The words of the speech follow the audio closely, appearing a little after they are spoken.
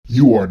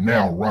You are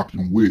now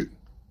rocking with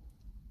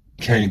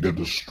Kane the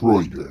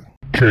Destroyer.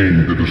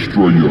 Kane the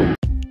Destroyer.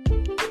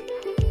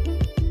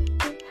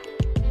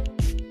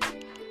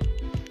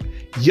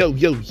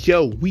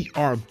 Yo, we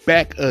are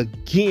back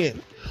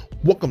again.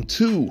 Welcome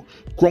to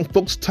Grown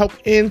Folks Talk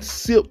and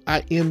Sip.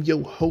 I am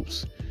your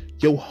host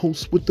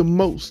with the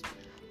most,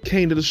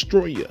 Kane the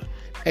Destroyer,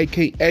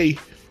 aka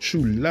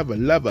True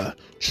Lover.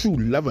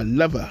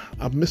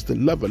 I'm Mr.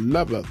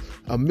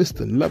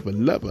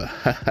 Lover.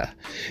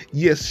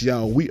 Yes,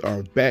 y'all, we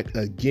are back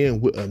again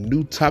with a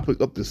new topic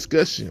of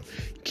discussion.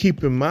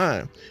 Keep in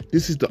mind,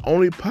 this is the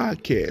only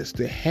podcast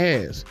that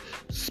has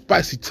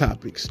spicy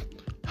topics,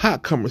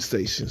 hot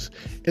conversations,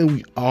 and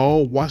we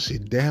all wash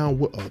it down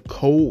with a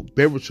cold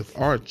beverage of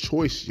our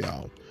choice,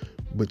 y'all.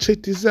 But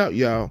check this out,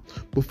 y'all.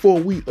 Before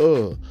we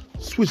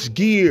switch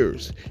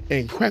gears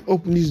and crack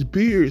open these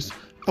beers,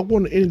 I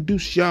want to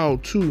introduce y'all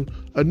to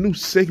a new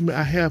segment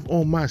I have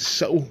on my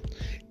show.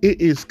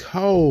 It is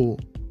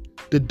called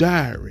The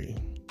Diary.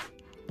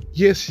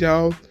 Yes,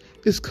 y'all,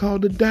 it's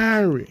called The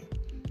Diary.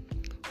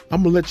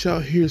 I'm gonna let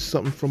y'all hear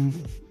something from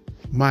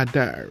my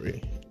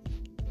diary.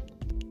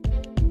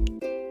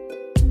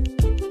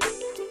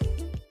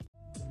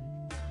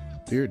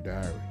 Dear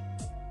diary,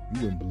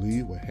 you wouldn't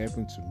believe what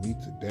happened to me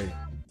today.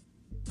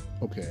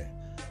 Okay,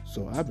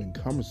 so I've been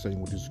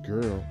conversating with this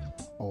girl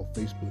on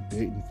Facebook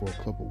dating for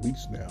a couple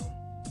weeks now.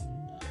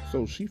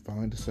 So she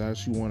finally decides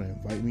she want to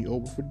invite me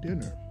over for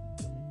dinner.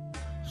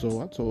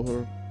 So I told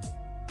her,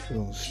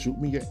 shoot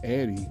me your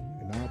Addy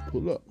and I'll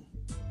pull up.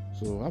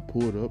 So I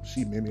pulled up,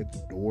 she met me at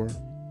the door.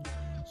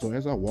 So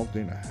as I walked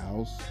in the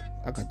house,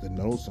 I got to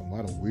notice a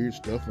lot of weird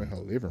stuff in her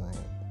living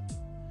room.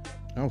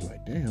 I was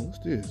like, damn, what's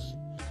this?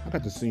 I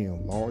got to see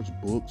large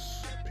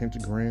books,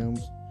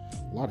 pentagrams,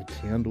 a lot of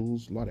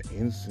candles, a lot of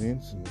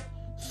incense, and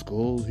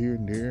skulls here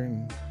and there,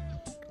 and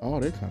all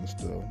that kind of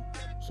stuff.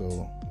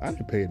 So I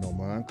didn't pay it no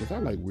mind because I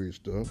like weird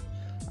stuff.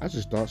 I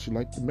just thought she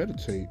liked to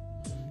meditate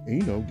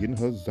and, getting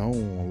her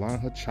zone, align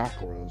her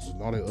chakras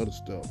and all that other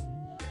stuff.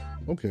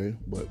 Okay,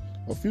 but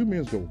a few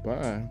minutes go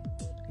by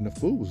and the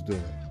food was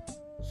done.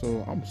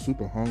 So I'm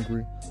super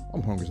hungry.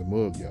 I'm hungry as a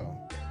mug,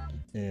 y'all.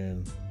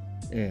 And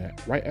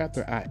right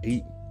after I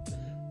ate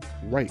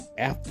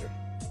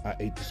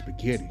the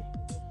spaghetti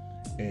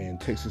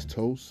and Texas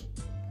toast,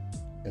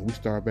 and we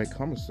started back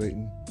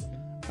conversating,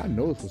 I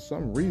noticed for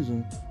some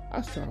reason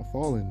I started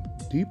falling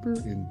deeper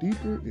and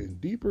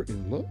deeper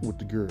in love with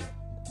the girl.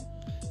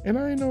 And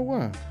I didn't know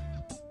why.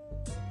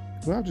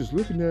 But I was just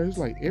looking at her, it's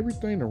like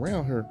everything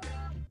around her,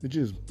 I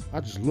just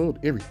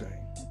loved everything.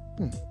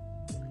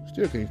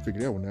 Still can't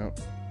figure that one out.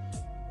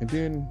 And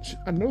then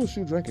I noticed she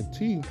was drinking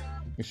tea,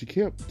 and she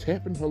kept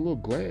tapping her little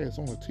glass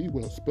on her tea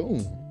with a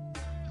spoon.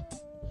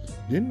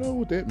 Didn't know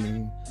what that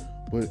mean,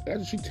 but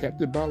after she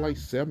tapped it about like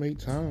 7-8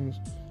 times,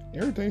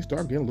 everything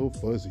started getting a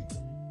little fuzzy.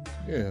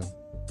 Yeah.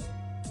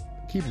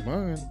 Keep in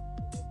mind,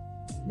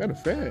 matter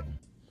of fact,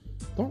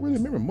 don't really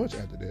remember much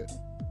after that.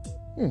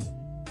 It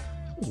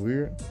was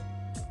weird.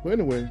 But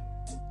anyway,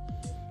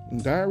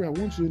 in diary, I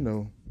want you to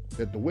know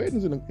that the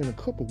wedding's in a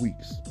couple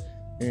weeks,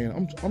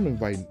 and I'm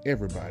inviting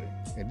everybody.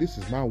 And this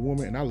is my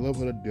woman, and I love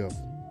her to death.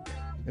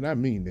 And I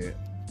mean that.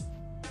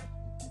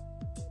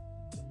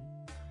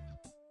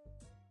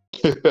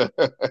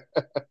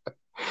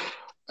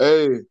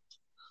 Hey,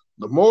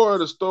 the moral of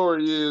the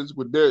story is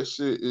with that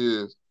shit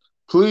is,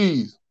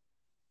 please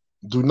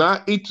do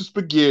not eat the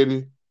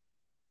spaghetti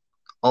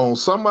on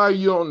somebody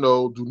you don't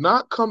know. Do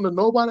not come to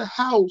nobody's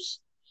house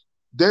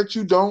that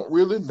you don't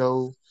really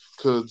know,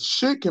 because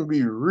shit can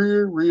be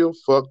real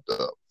fucked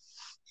up.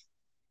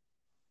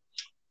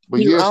 But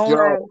You yes,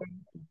 online.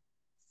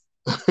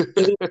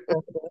 y'all.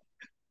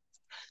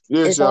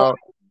 Yes, y'all.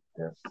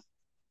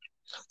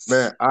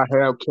 Man, I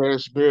have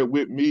Kashmir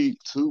with me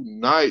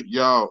tonight,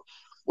 y'all.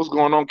 What's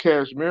going on,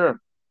 Kashmir?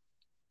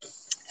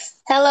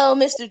 Hello,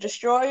 Mr.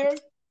 Destroyer.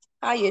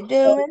 How you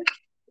doing?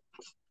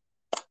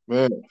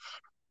 Man,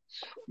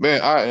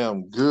 I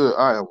am good.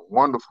 I am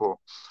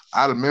wonderful.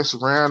 I done messed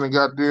around and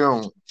got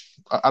them.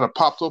 I done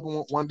popped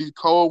open one of these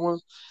cold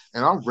ones,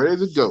 and I'm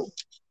ready to go.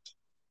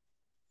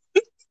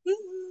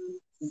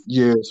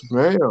 Yes,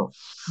 ma'am.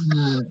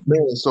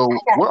 Man, so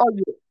what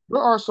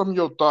are some of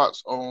your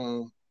thoughts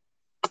on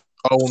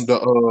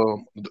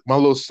the my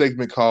little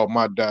segment called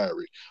My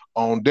Diary?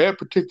 On that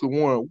particular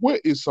one,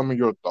 what is some of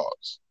your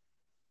thoughts?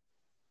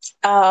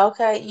 Oh,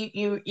 okay.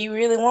 You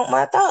really want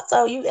my thoughts?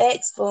 Oh, you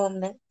asked for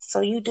them, so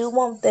you do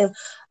want them.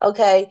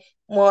 Okay.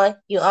 One,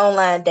 you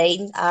online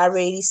dating. I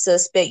already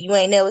suspect you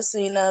ain't never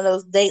seen none of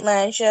those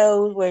Dateline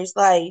shows where it's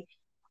like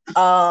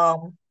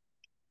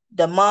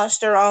the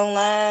monster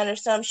online or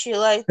some shit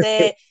like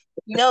that.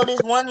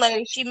 This one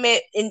lady she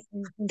met, and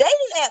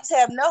dating apps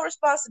have no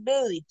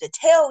responsibility to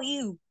tell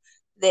you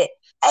that,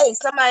 hey,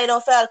 somebody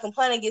don't file a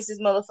complaint against this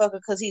motherfucker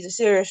because he's a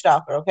serial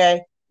stalker,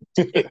 okay?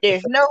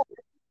 There's no,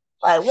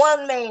 like,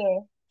 one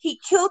man, he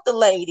killed the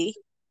lady,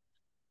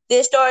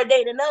 then started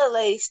dating another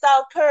lady,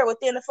 stalked her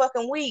within a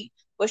fucking week,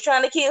 was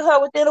trying to kill her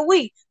within a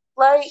week.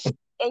 Like,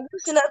 and you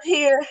sitting up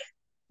here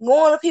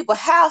going to people's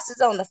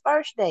houses on the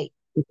first date.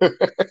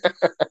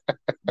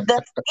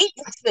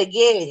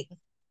 spaghetti,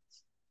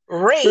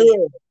 red, Yeah,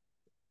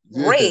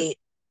 yeah, red.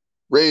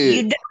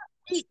 You red. don't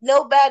eat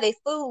nobody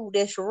food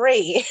that's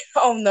red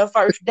on the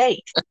first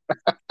date.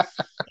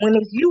 When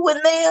it's you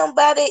and them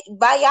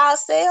by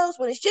yourselves,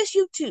 when it's just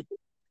you two,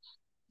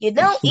 you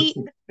don't eat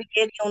the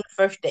spaghetti on the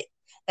first date.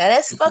 Now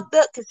that's fucked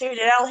up considering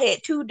I don't had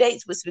 2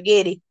 dates with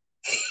spaghetti.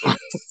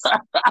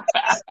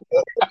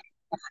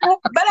 But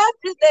I'm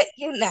just letting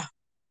you know,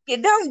 you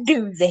don't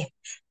do that.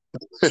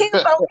 Timbo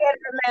had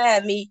to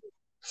remind me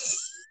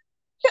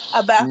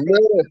about that.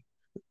 Man,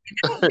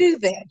 Don't do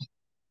that.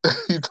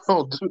 you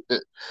don't do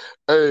that.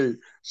 Hey,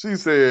 she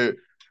said,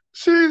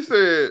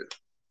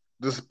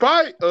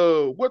 despite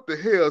what the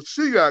hell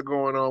she got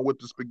going on with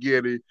the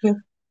spaghetti,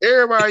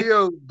 everybody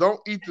else don't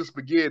eat the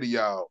spaghetti,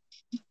 y'all.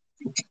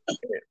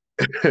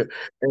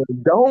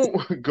 And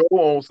don't go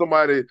on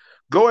somebody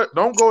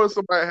don't go in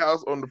somebody's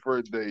house on the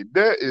first date.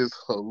 That is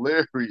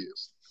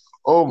hilarious.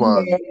 Oh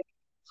my Yeah,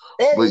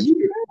 that but is yeah,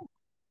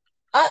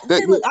 true. See,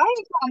 that look, I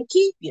ain't trying to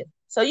keep you,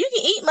 so you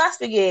can eat my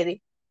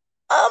spaghetti.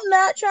 I'm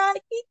not trying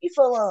to keep you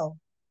for long.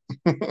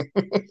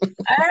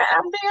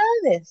 I'm being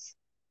honest.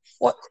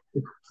 What?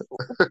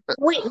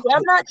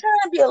 I'm not trying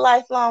to be a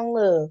lifelong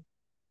love.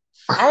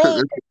 I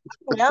ain't.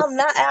 I'm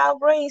not Al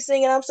Green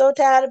singing. I'm so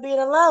tired of being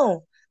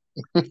alone.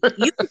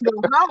 You can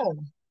go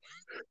home.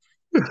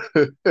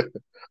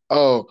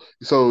 oh,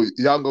 so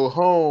y'all go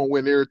home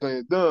when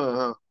everything's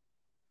done,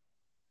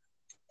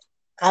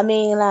 I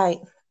mean, like,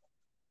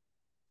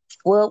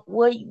 well,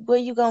 where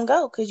you gonna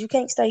go? Cause you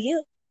can't stay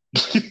here.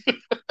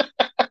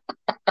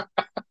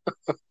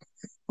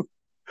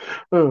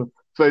 huh?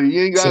 So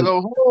you ain't gotta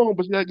So, go home,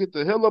 but you gotta get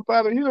the hell up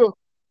out of here.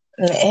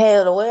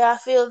 hell, the way I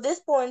feel at this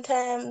point in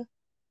time,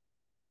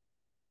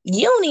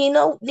 you don't need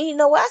to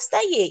know where I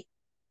stay at.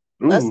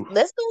 Let's Ooh.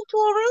 let's go to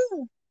a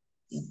room.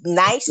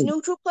 Nice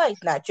neutral place,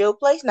 not your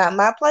place, not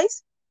my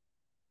place.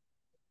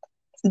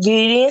 Get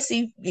it in, so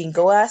you can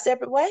go our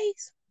separate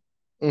ways.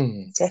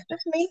 Mm. That's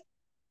just me.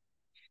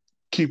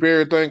 Keep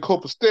everything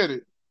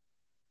copacetic.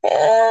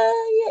 Yeah,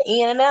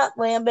 in and out,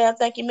 wham bam,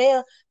 thank you,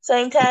 Mel.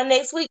 Same time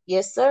next week,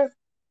 yes, sir.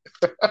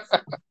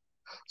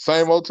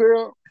 Same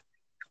hotel.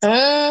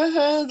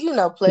 You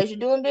know, pleasure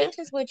doing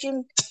business with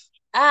you.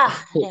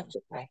 That was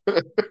great.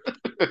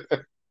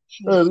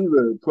 Oh, you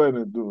better plan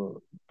on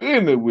doing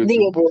business with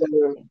you, The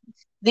boy.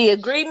 the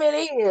agreement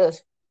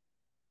is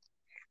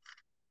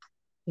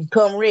you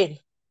come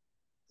ready,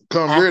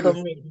 Come I ready.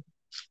 come ready.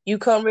 You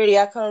come ready,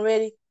 I come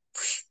ready.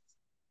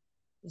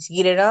 Let's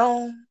get it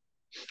on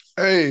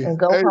Hey, and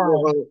go hey,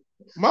 home.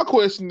 my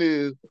question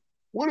is,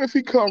 what if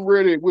he come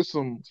ready with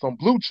some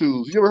blue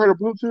chews? You ever heard of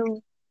blue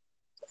chews?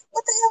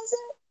 What the hell is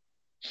that?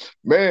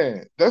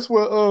 Man, that's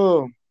what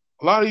a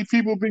lot of these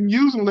people been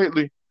using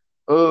lately.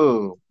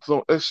 So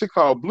that shit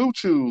called blue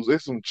chews.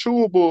 It's some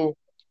chewable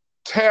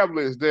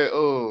tablets that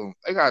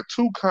they got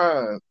two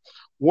kinds.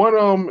 One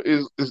of them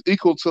is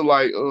equal to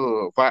like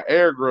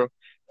Viagra,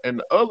 and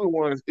the other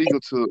one is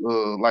equal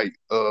to like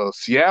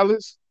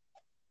Cialis,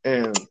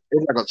 and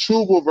it's like a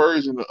chewable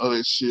version of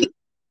this shit.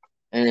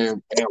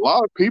 And a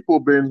lot of people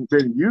been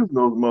using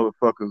those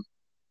motherfuckers,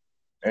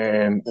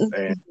 and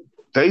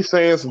they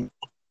saying some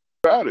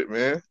about it,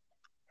 man.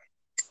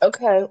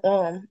 Okay,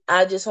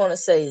 I just want to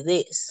say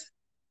this.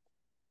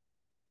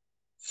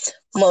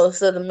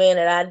 Most of the men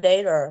that I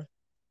date are,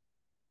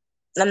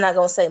 I'm not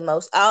gonna say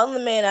most, all the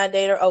men I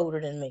date are older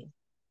than me.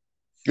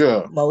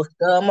 Yeah. Most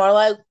of them are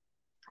like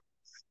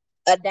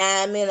a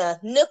dime and a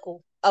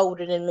nickel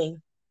older than me.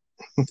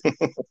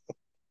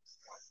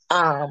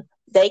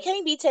 They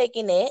can't be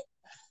taking that.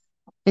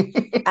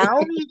 I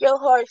don't need your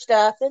heart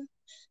stopping.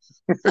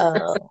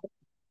 Uh,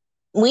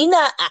 we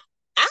not.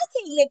 I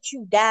can't let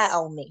you die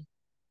on me.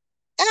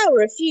 I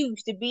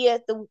refuse to be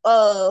at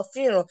the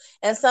funeral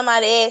and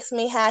somebody asks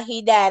me how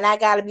he died, and I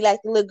gotta be like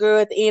the little girl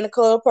at the end of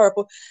Color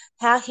Purple,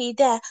 how he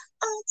died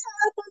on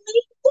top of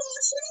me.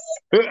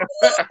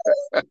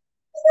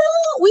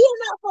 No, we are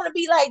not gonna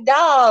be like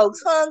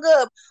dogs hung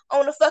up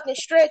on the fucking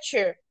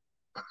stretcher.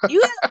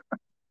 You have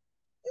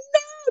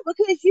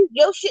because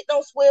your shit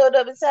don't swelled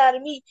up inside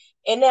of me,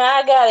 and now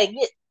I gotta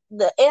get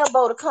the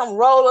elbow to come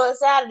roll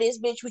us out of this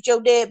bitch with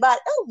your dead body.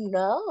 Oh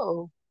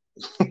no,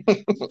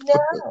 no,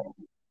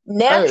 Hey,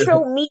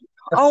 natural meat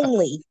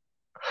only.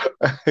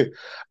 hey,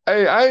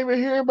 I ain't even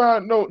hear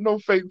about no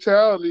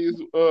fatalities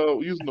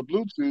using the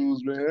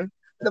Bluetooth, man.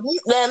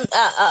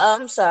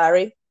 I'm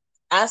sorry.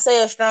 I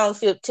say a strong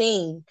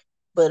 15,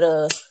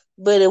 but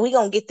we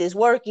gonna get this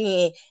work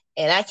in,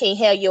 and I can't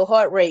have your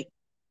heart rate.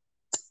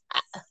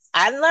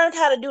 I learned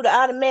how to do the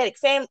automatic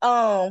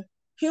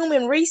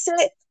human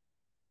reset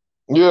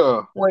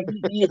Yeah, where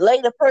you lay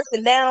the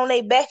person down on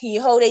their back and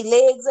you hold their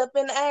legs up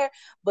in the air.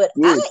 But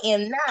yeah. I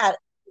am not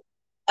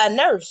a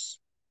nurse,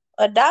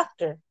 a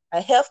doctor,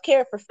 a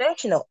healthcare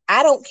professional.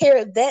 I don't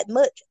care that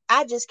much.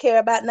 I just care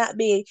about not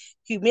being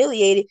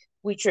humiliated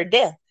with your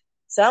death.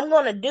 So I'm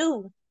gonna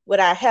do what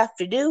I have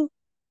to do,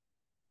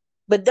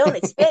 but don't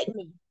expect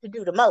me to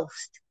do the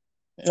most.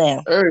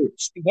 Now, Hey,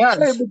 to be hey,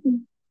 honest, but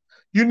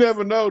you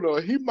never know though.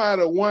 He might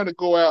have wanted to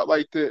go out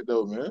like that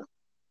though, man.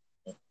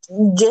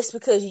 Just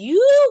because you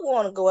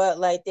want to go out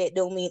like that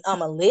don't mean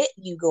I'ma let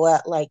you go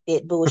out like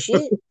that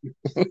bullshit.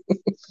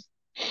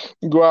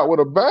 Go out with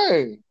a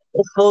bang.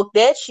 Fuck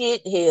that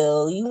shit.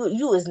 Hell,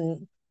 you was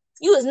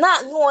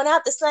not going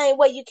out the same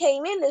way you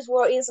came in this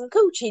world in some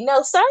coochie.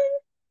 No, sir.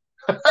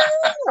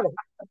 No.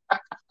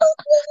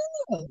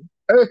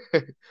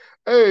 Hey,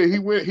 hey,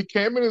 he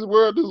came in his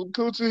world to some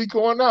coochie, he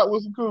going out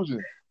with some coochie.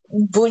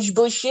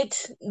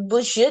 Bullshit.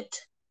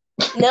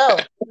 No,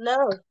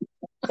 no.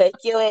 Take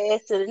your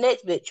ass to the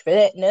next bitch for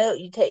that. No,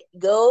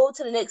 go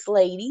to the next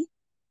lady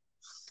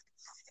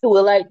who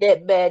will like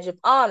that badge of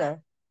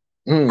honor.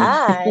 Mm.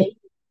 I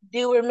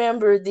do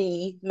remember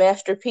the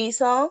Masterpiece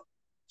song.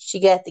 She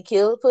got the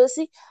killer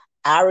pussy.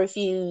 I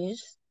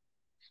refuse.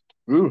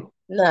 Ooh.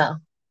 No,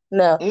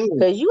 no, Mm.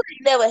 because you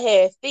ain't never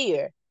had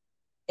fear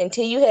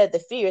until you had the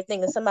fear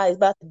thinking somebody's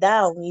about to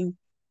die on you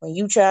when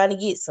you trying to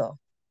get some.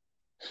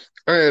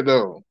 Hey,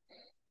 though.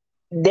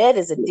 That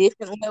is a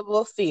different level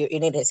of fear,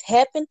 and it has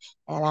happened,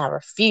 and I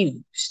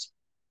refuse.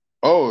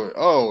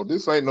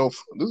 This ain't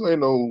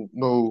no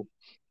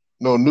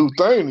new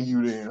thing to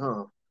you then,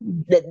 huh?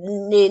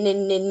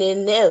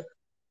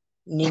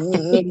 No, no, no,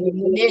 no, no, no,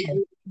 no,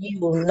 no. You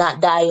will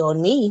not die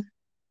on me.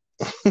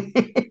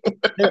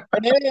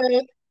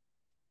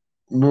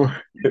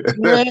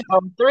 Mm-mm.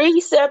 On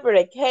three separate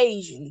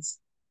occasions.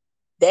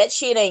 That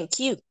shit ain't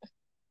cute.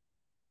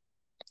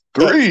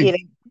 That Three. shit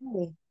ain't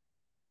cool.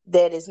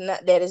 That is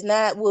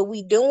not what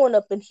we doing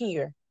up in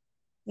here.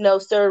 No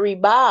sirree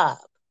Bob.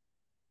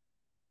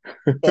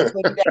 That's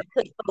when you gotta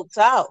cut folks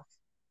off.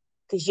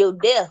 Cause you're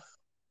deaf.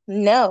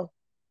 No,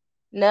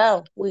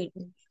 no,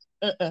 mm-mm,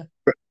 mm-mm.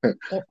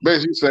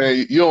 Basically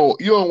saying you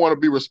don't want to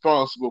be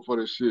responsible for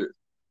this shit.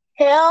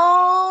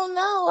 Hell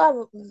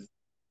no.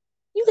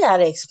 You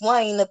gotta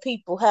explain to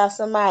people how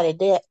somebody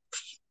that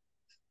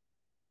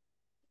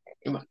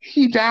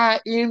He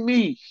died in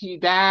me. He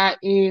died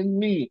in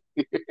me.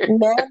 no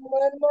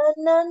no no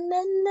no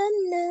no no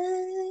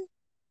no.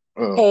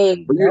 Uh,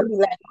 Hey, but I'll be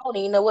like, I don't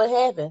even know what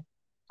happened.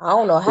 I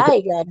don't know how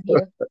he got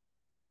here.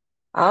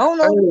 I don't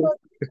know who the yeah. fuck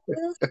it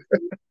is.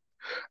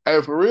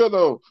 Hey, for real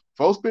though,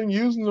 folks been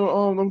using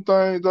them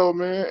things though,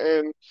 man,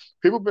 and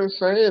people been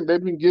saying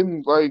they've been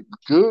getting like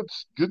good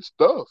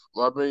stuff.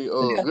 I mean,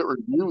 Yeah. good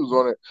reviews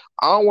on it.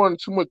 I don't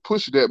want too much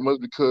push it that much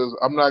because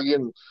I'm not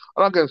getting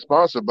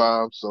sponsored by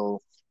them,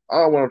 so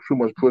I don't want too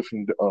much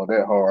pushing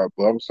that hard.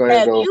 But I'm saying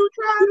Have though, you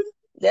tried it?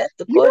 That's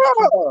the question.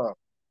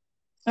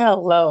 yeah,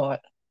 Oh Lord.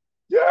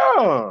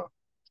 yeah,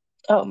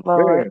 Oh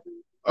Lord. man.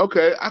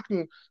 Okay, I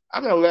can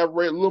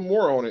elaborate a little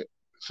more on it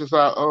since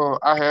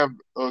I have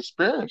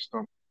experienced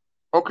them.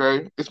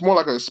 Okay, it's more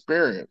like an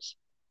experience.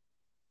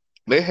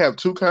 They have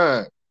two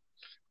kinds.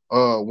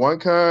 One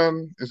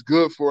kind is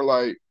good for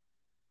like,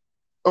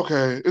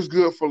 okay, it's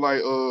good for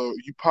like,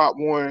 you pop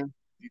one,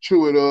 you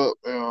chew it up,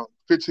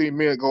 15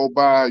 minutes go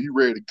by, you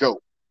ready to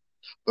go.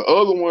 The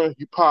other one,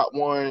 you pop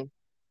one,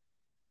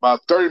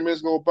 about 30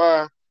 minutes go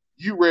by,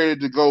 you ready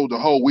to go the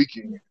whole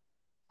weekend,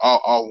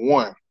 all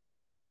one.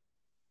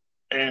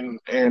 And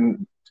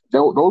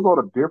those are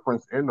the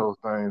difference in those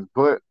things.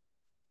 But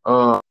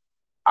uh,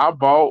 I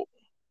bought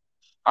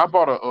I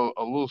bought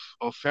a little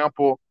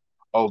sample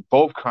of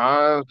both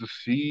kinds to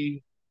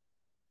see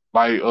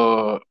like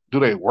do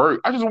they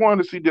work. I just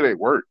wanted to see do they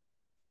work.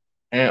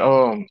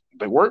 And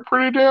they work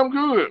pretty damn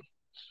good.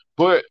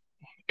 But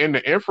in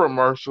the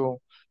infomercial,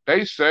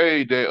 they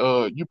say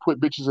that you put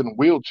bitches in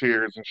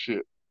wheelchairs and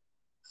shit.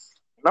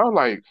 And I was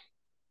like,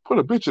 put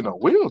a bitch in a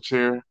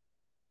wheelchair? And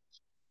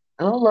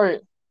I was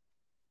like,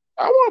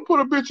 I want to put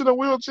a bitch in a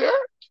wheelchair.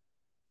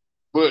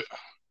 But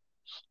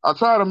I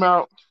tried them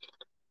out,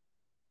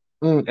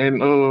 and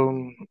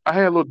I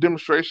had a little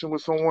demonstration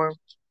with someone.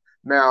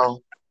 Now,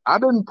 I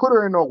didn't put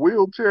her in a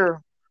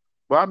wheelchair,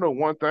 but I know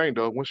one thing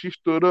though. When she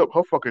stood up,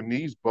 her fucking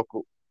knees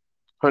buckled.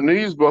 Her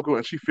knees buckled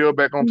and she fell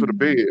back onto the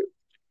bed.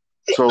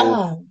 So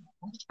Oh,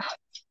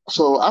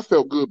 so I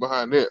felt good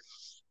behind that.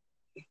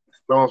 You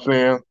know what I'm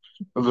saying?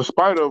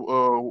 Despite of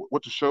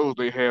what the shows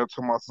they have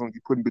talking about some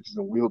you putting bitches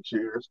in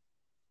wheelchairs.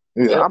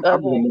 Yeah, I'm just a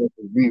okay. man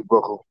for knee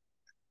buckle.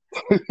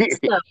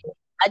 So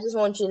I just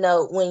want you to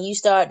know when you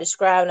start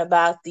describing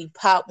about the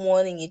pop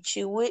one and you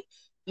chew it,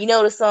 you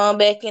know the song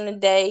back in the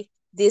day,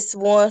 this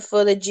one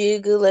for the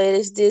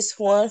jigglers, this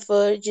one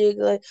for the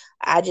jiggler.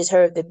 I just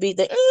heard the beat,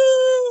 and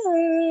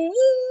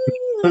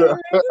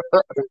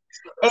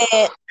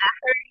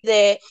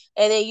that,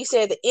 and then you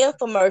said the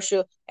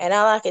infomercial, and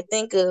all I could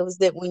think of is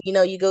that when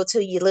you go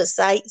to your little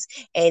sites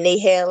and they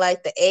have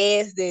like the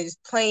ads that is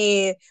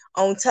playing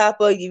on top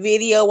of your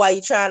video while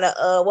you're trying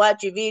to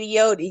watch your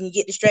video, and you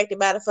get distracted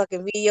by the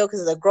fucking video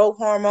because of the growth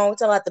hormone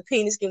talking about the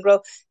penis can grow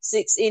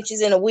 6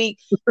 inches in a week.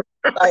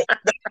 Like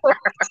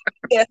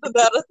that's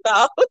about to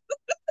stop.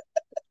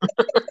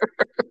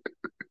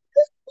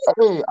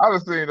 I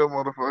just seen them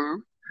motherfuckers.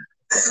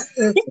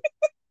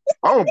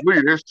 I don't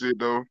believe this shit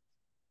though.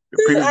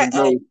 The penis can I,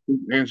 grow 6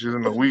 inches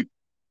in a week.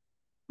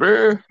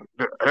 Man,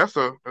 that's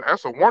a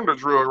wonder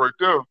drill right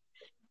there. I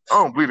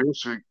don't believe this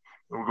shit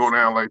will go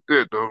down like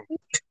that though.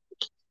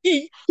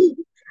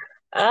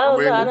 I I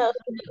don't know. I mean, know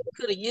who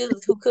could have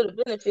used, who could have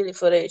benefited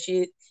for that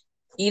shit.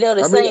 You know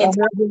the I mean, I saying. have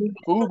been in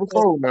food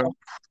before now.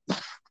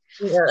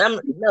 Yeah, I'm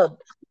no.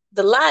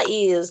 The lie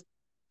is,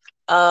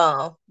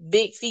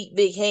 big feet,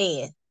 big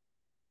hand.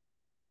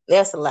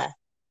 That's a lie.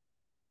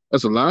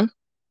 That's a lie.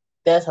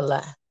 That's a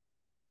lie.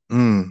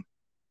 Mm.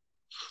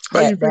 How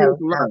you That figure that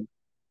it's a was.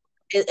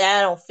 lie?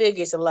 I don't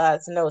figure it's a lie.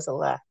 To know it's a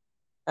lie.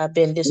 I've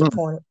been Mm.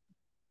 disappointed.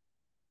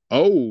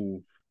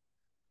 Oh,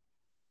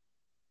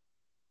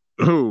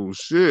 oh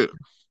shit.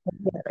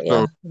 So,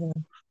 Yeah, yeah.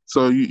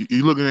 so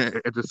you looking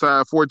at the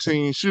size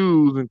 14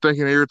 shoes and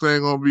thinking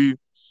everything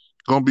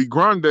gonna be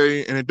grande,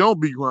 and it don't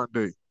be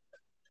grande.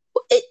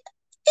 It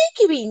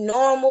can be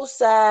normal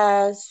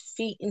size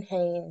feet and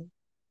hands,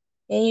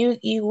 and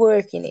you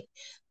working it.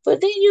 But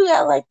then you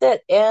got like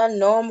that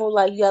abnormal,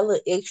 like you got a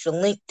little extra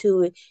link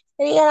to it,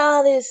 and you got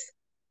all this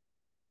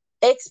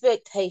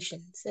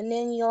expectations, and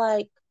then you're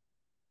like,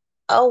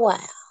 oh wow,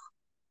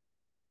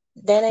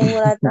 that ain't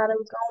what I thought it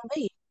was gonna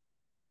be.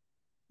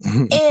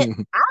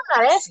 And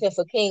I'm not asking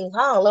for King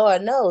Kong,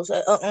 Lord knows.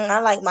 I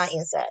like my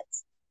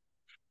insides,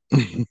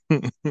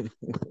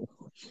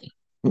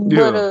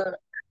 but Yeah.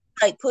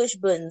 like push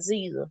buttons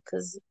either,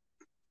 cause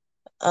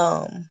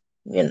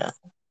you know,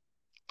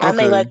 I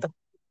may Okay. like the.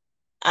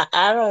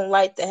 I don't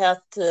like to have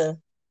to.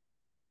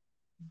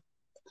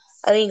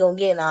 I ain't gonna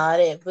get in all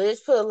that, but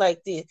let's put it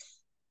like this: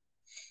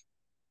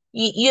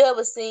 you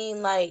ever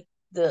seen like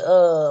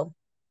the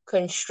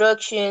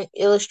construction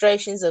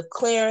illustrations of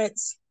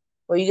clearance,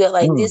 where you got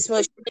like Mm. this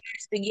much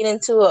clearance to get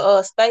into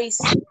a space?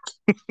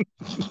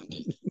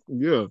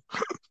 Yeah.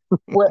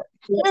 Well,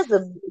 here's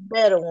a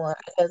better one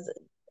because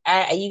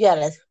I you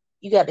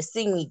gotta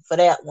see me for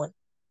that one.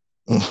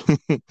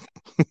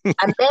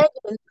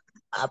 Imagine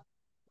uh,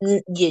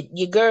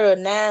 your girl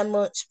 9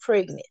 months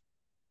pregnant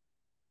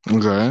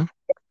Okay.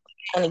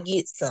 trying to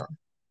get some,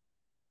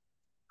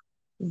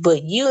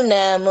 but you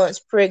 9 months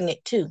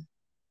pregnant too.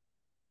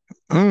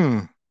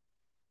 Mm.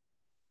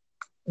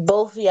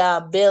 Both of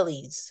y'all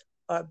bellies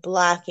are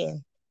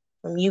blocking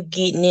from you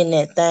getting in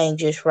that thing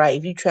just right.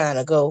 If you trying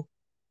to go,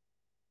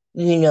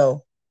 you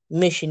know,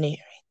 missionary,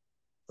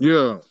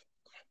 Yeah.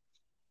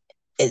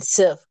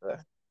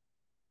 etc.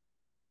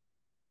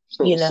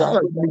 So You it sounds know,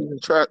 like you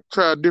need to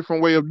try a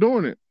different way of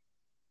doing it.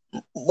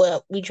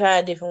 well, we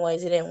tried different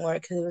ways. It didn't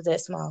work because it was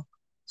that small.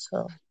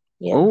 So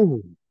yeah,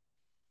 Oh.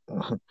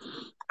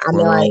 I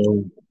mean, like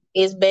Well.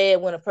 it's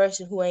bad when a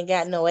person who ain't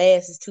got no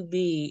ass is too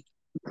big.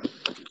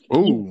 You,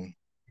 Oh.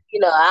 you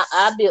know,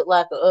 I built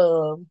like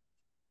a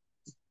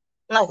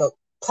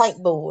plank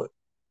board.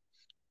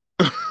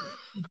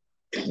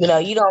 You know,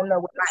 you don't know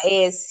where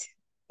my ass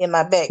and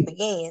my back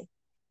began.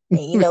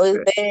 And you know, it's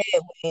bad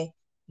when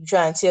you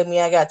try and tell me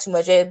I got too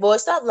much ass. Boy,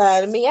 stop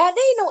lying to me. I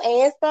there ain't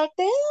no ass back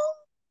there.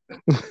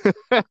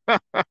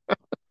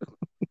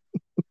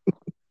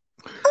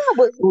 I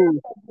was Oh.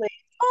 never blessed.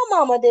 My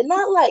mama did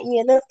not like me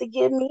enough to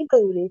give me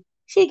booty.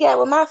 She got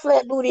with my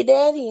flat booty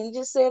daddy and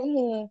just said,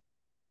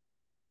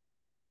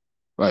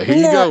 Like here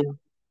you no, go,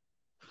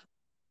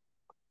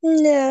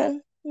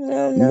 no,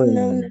 no, no, no, no,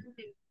 man.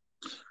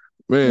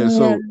 Man. no.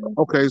 So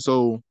okay.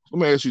 So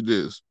let me ask you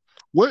this: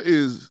 what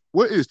is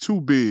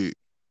too big?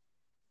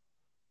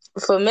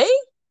 For me,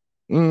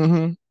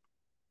 Mm-hmm.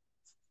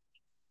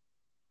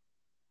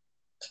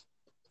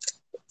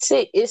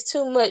 see, it's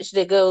too much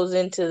that goes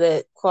into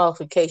that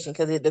qualification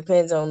because it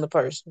depends on the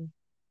person.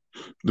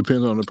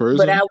 Depends on the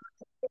But person.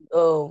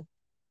 oh,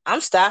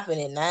 I'm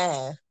stopping at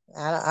 9.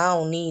 I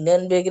don't need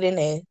nothing bigger than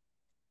that.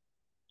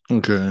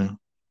 Okay.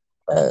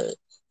 Uh,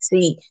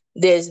 see,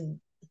 there's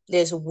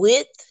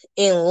width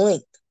and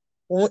length.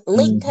 Length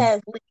Mm-hmm.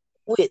 times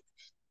width.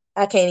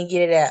 I can't even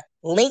get it out.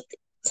 Length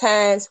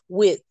times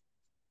width,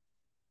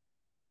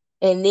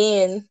 and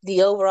then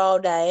the overall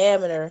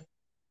diameter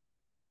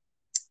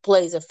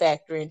plays a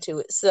factor into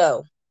it.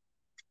 So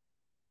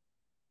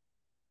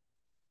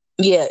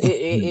yeah,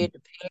 it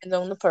depends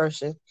on the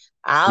person.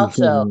 I Depends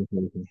also on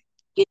the person.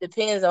 it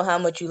depends on how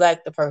much you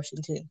like the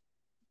person too,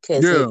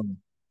 because Yeah. it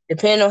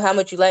depending on how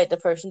much you like the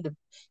person,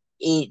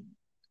 it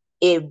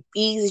it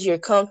eases your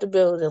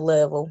comfortability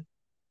level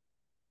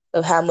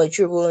of how much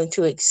you're willing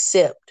to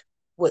accept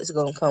what's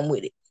going to come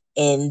with it.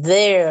 And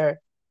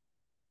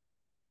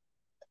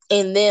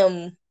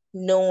them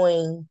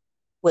knowing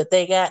what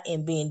they got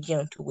and being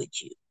gentle with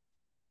you.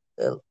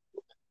 So,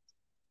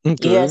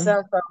 yeah, Okay.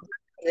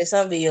 there's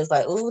some videos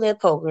like, ooh, that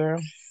poor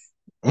girl.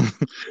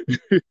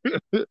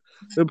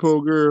 That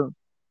poor girl.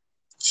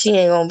 She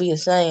ain't gonna be the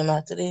same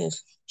after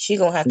this. She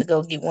gonna have to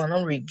go get one of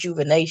them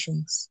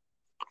rejuvenations.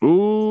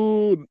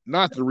 Ooh,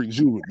 not the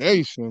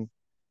rejuvenation.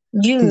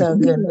 You know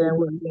good and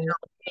well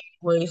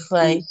where it's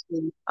like,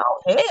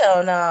 oh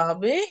hell no,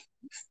 bitch.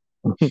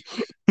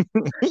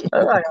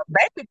 Like a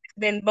baby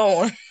been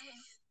born.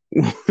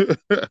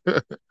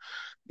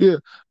 Yeah,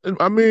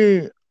 I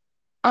mean,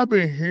 I've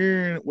been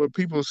hearing what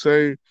people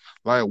say,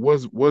 like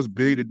what's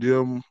big to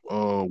them,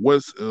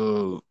 what's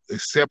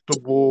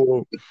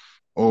acceptable,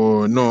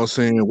 or no, I'm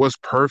saying what's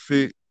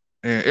perfect,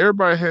 and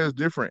everybody has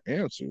different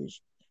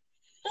answers.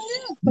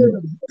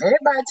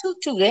 Everybody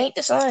toot they ain't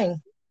the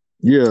same.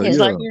 Yeah, It's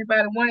like yeah,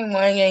 everybody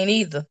wang ain't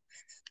either.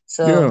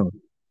 yeah, So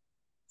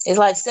it's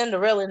like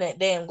Cinderella in that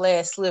damn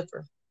glass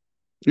slipper.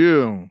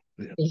 yeah.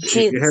 It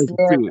Shit's has to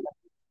never fit.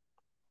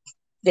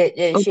 that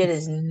Okay. shit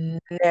is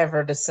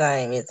never the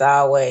same. It's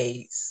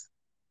always,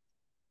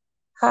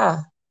 huh?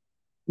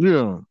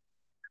 Yeah.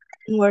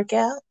 Work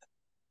out.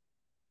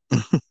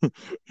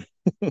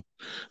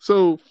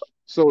 So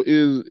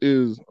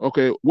is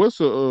okay. What's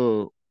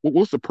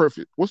the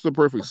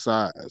perfect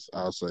size?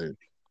 I'll say.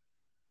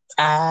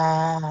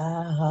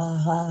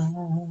 Ah,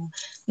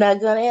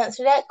 not gonna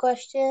answer that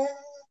question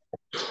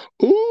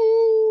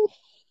Ooh,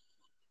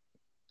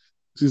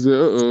 she said,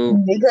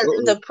 because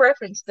it's uh-oh. a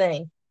preference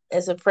thing.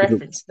 It's a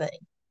preference thing,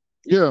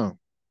 Yeah,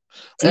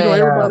 you know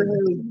and everybody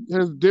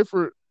has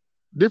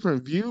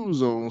different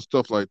views on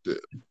stuff like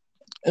that.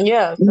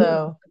 yeah.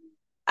 So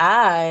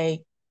I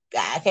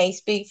I can't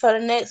speak for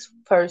the next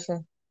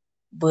person,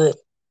 but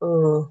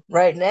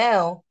right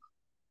now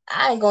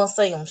I ain't gonna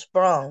say I'm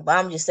sprung, but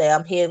I'm just saying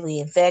I'm heavily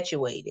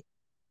infatuated.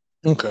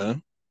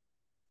 Okay.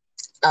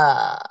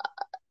 Uh,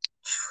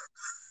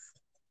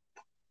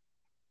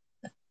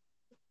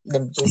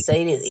 Let me just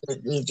say this: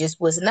 it just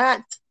was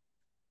not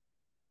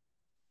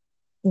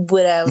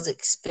what I was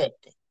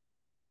expecting.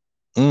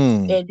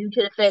 Mm. And due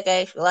to the fact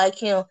I actually like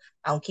him,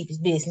 I don't keep his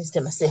business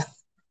to myself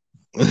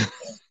because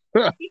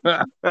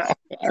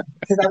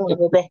I want to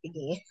go back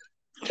again.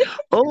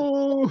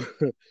 Oh,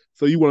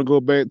 so you want to go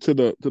back to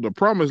the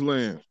promised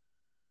land?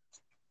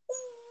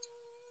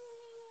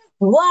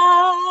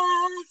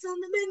 What's on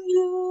the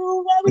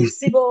menu?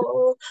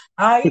 Buonissimo.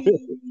 I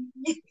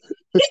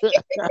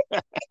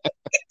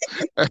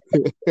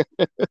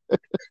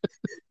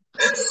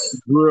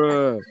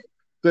Bruh,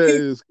 that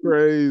is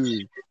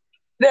crazy,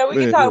 Now we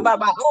can talk man. about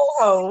my old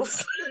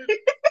hoes.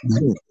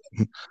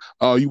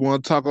 Oh, you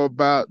want to talk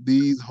about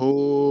these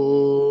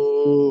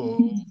hoes?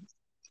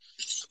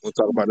 Want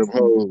to talk about them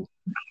hoes?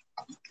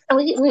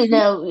 We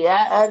know,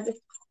 yeah,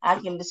 I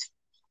can just,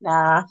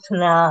 nah.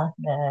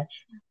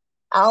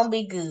 I don't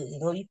be good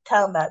when you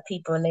talking about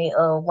people and they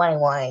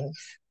wang.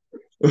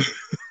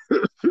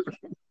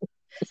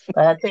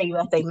 But I tell you,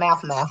 I say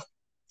mouth.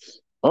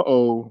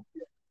 Uh-oh.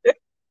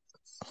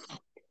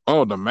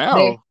 Oh, the Man,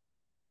 mouth.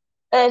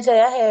 I tell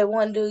you, I had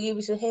one dude give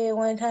me some head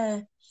one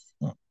time,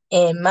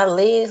 and my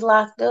legs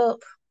locked up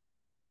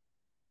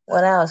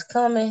when I was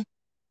coming,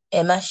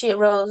 and my shit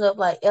rose up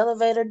like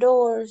elevator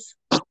doors.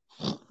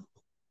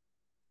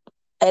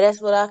 And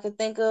that's what I could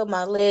think of.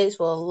 My legs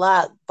were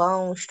locked,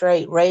 bone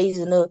straight,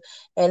 raising up,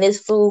 and this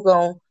fool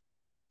gonna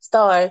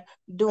start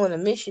doing a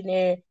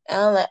missionary. And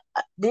I'm like,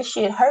 this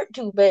shit hurt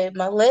too bad.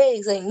 My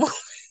legs ain't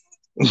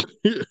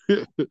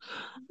moving.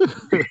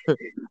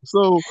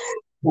 So,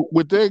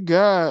 with that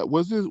guy,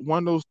 was this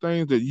one of those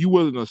things that you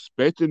wasn't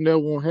expecting that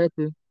won't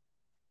happen?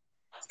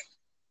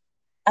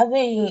 I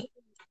mean,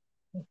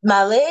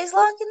 my legs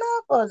locking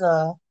up or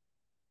the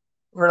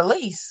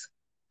release.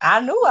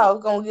 I knew I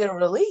was gonna get a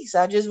release.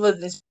 I just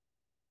wasn't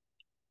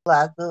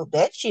locked up.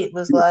 That shit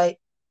was like,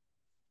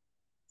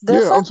 the Yeah,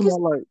 I'm fuck talking is.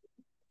 about like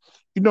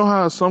you know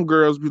how some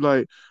girls be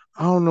like,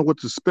 I don't know what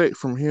to expect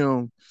from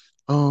him.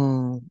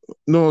 You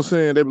know what I'm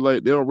saying? They be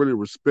like, they don't really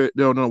respect.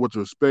 They don't know what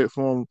to expect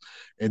from him.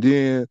 And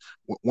then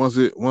once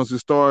it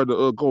started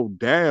to go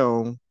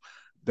down,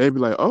 they be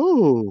like,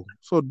 oh,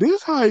 so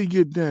this how you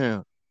get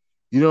down.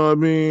 You know what I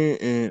mean?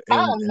 And I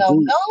and don't and know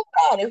dude,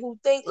 nobody who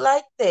think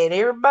like that.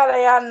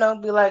 Everybody I know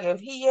be like, if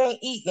he ain't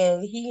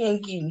eating, he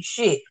ain't getting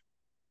shit.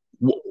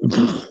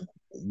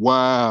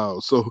 wow.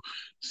 So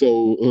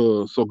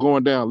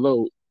going down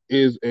low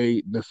is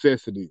a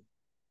necessity.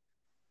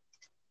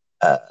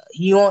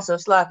 You want some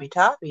sloppy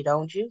toppy,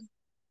 don't you?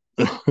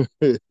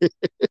 You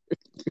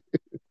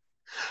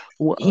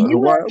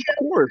Why? gonna Of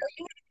course.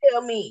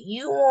 tell me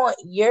you want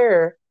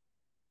you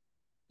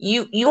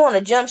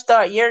want to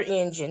jumpstart your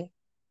engine,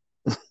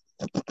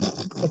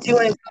 but you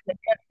ain't gonna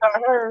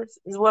jumpstart hers.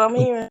 Is what I'm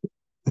hearing.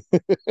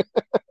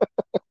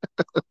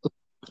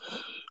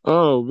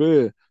 Oh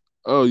man.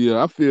 Oh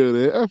yeah, I feel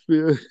that. I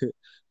feel it.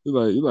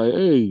 You're like,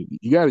 hey,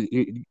 you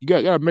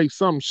gotta make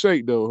something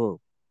shake though,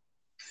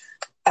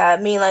 I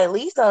mean, like at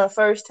least on the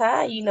first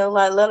time,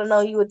 like let her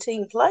know you a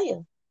team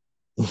player.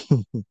 huh?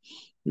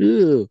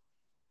 Yeah,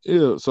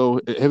 yeah. So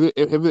have it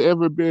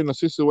ever been a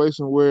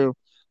situation where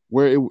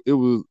it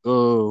was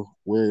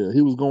where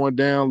he was going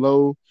down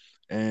low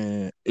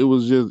and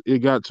it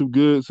got too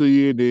good to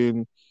you, and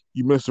then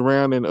you messed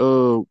around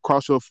and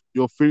cross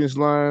your finish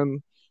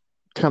line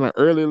kind of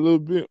early a little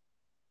bit.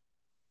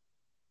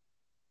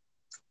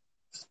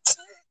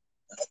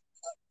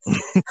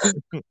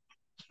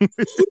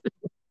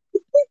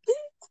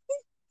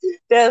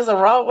 That's the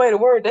wrong way to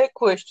word that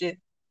question.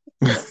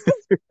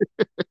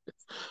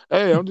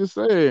 Hey, I'm just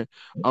saying.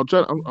 I'm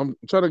trying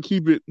to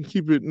keep it.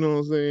 You know what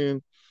I'm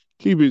saying?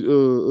 Keep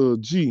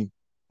it G.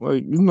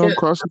 Like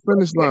cross the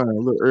finish line a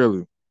little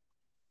early.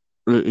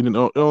 You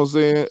know what I'm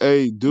saying?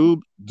 Hey,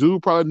 dude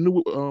probably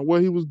knew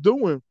what he was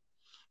doing,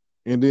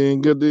 and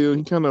then get there.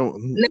 He kind of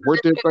Now,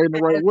 worked that thing the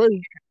right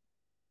way.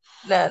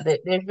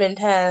 there's been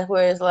times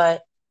where it's like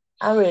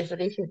I'm ready for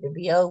this shit to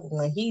be over.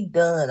 When he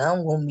done,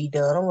 I'm gonna be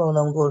done. I'm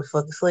gonna go to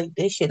fucking sleep.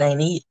 This shit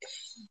ain't it.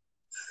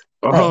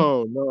 Like,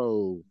 Oh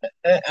no.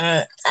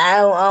 I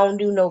don't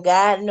do no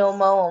guiding no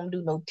more. I don't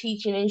do no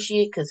teaching and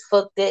shit. Cause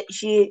fuck that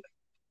shit.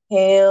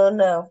 Hell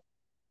no.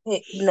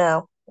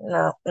 No.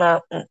 No.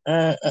 No.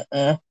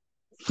 I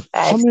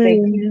I expect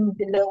mean, you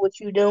to know what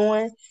you're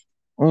doing.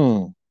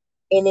 mm,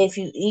 And if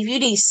you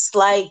need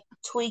slight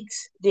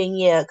tweaks, then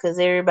yeah, because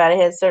everybody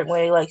has a certain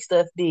way they like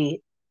stuff did.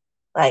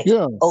 Like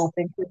yeah,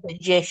 open to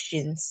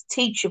suggestions,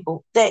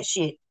 teachable, that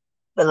shit.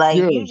 But like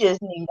yeah, you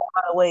just need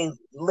all the way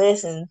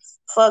lessons.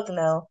 Fuck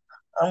no.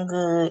 I'm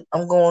good.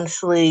 I'm going to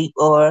sleep.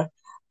 Or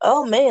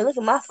oh man, look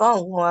at my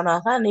phone going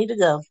off. I need to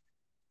go.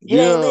 It ain't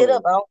yeah. lit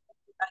up.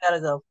 I gotta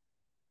go.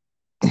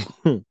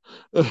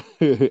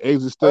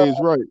 Exit Uh, stage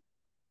right.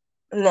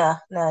 nah,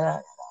 nah, nah.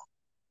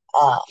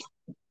 Uh,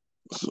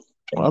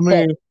 I but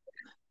mean,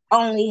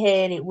 only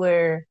had it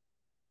where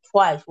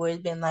twice where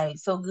it's been like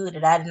so good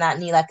that I did not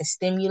need like a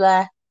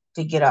stimuli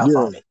to get off yeah.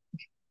 on it.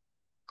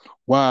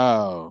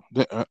 Wow.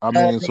 I Oh,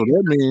 mean, so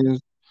that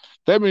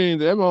means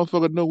that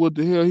motherfucker know what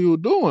the hell he was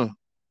doing.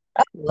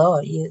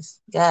 Lord, yes.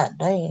 God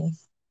damn.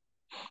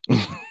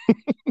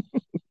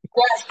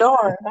 Gosh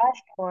darn,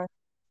 gosh darn.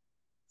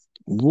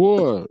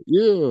 Boy,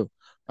 yeah.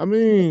 I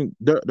mean,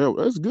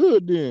 that's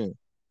good then.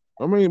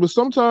 I mean, but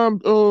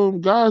sometimes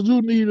guys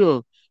do need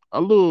a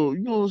little,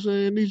 you know what I'm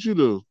saying, need you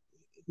to, you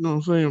know what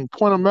I'm saying,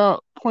 point them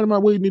out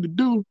what you need to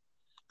do.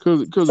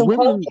 Cause Some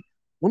women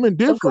some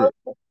different.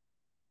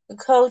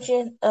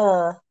 coaching.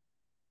 Let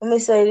me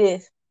say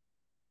this.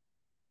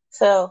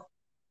 So,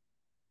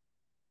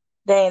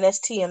 dang, that's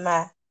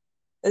TMI.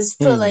 Let's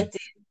put it Mm, like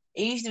this.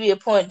 It used to be a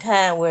point in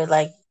time where,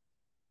 like,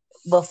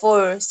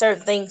 before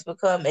certain things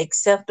become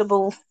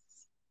acceptable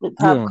with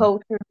pop yeah,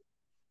 culture,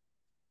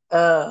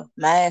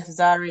 my ass was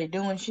already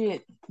doing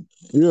shit.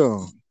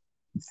 yeah.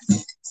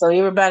 So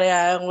everybody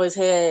I always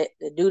had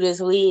to do this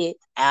with,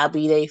 I'll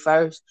be there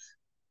first.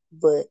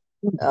 But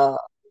uh,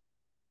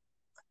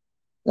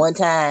 one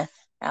time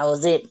I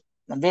was at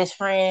my best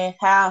friend's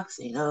house,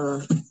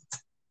 and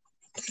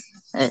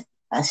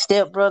my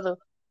stepbrother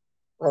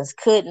was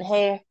cutting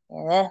hair,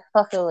 and that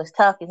fucker was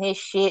talking his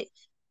shit,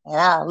 and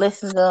I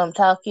listened to him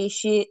talk his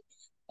shit,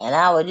 and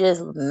I was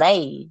just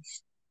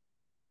amazed.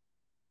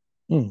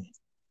 Mm.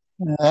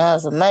 And I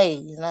was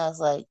amazed, and I was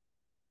like,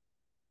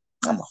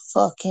 I'm gonna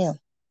fuck him.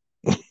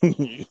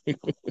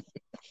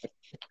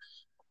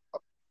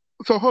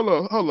 So hold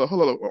on.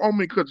 I don't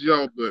mean to cut you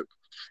off, but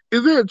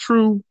is that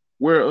true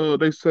where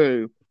they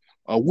say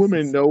a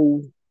woman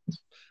know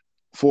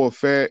for a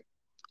fact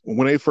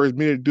when they first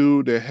meet a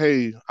dude that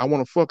hey, I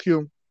want to fuck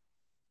him?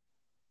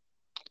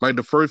 Like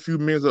the first few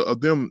minutes of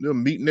them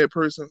meeting that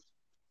person?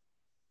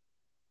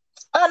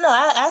 Oh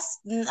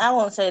no, I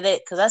won't say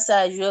that because I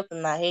size you up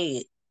in my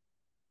head,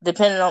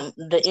 depending on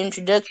the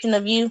introduction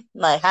of you,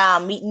 like how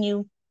I'm meeting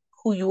you,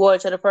 who you are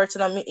to the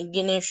person I'm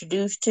getting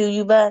introduced to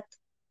you by.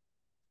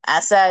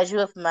 I size you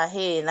up in my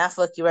head, and I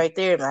fuck you right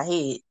there in my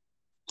head.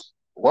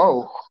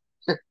 Whoa.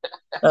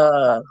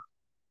 Uh,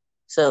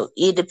 so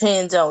it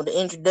depends on the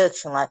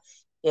introduction. Like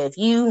if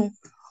you,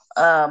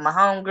 my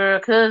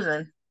homegirl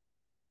cousin,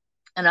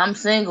 and I'm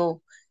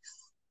single,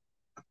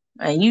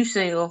 and you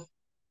single,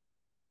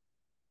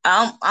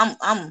 I'm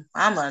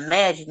gonna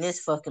imagine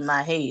this fucking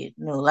my head.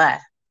 No lie,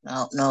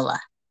 no lie.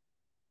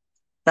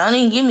 Don't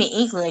even give me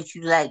an inkling that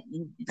you like.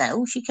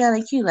 Oh, she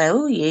kind of cute. Like,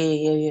 oh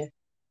yeah, yeah, yeah.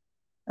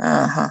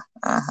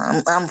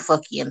 I'm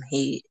fuck you in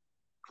the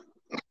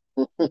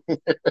head.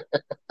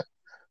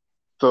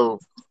 So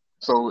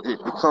so it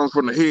comes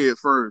from the head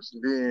first,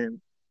 and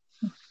then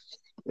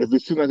if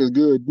it seems like it's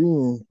good,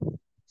 then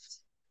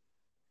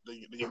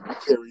you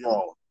carry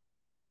on.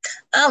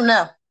 Oh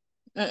no.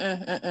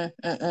 Mm-mm, mm-mm,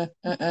 mm-mm,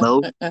 mm-mm,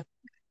 No. mm-mm.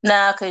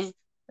 Nah, cause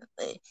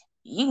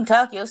you can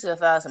talk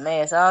yourself out some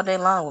ass all day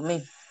long with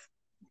me.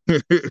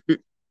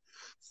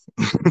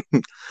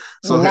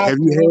 So Not have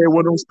to you had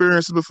one of those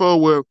mention, experiences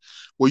before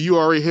where you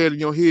already had in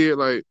your head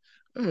like,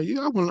 hey,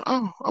 yeah,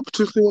 I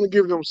potentially want to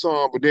give them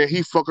some, but then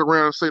he fuck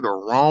around and say the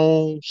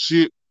wrong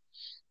shit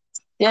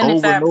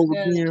over and over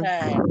 75% of the again.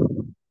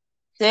 time.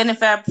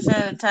 75% of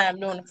the time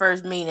during the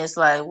first meeting, it's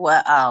like,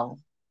 wow,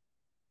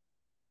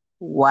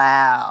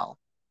 wow,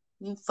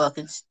 you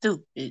fucking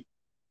stupid.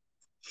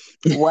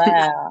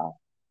 Wow.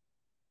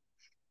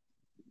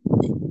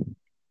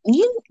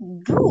 You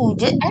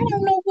dude, I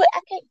don't know what I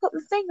can't put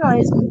my finger on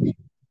his,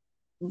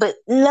 but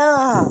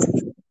nah.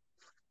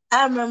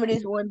 I remember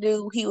this one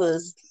dude. He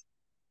was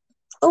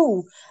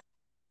oh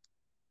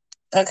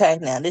okay.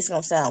 Now this is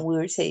gonna sound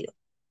weird as hell,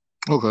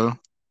 Okay.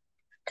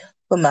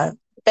 but my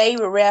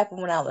favorite rapper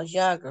when I was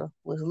younger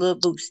was Lil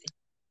Boosie,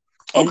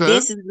 and Okay.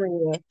 this is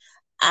when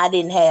I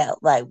didn't have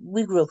like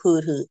we grew up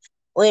hood.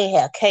 We didn't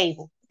have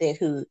cable that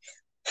hood,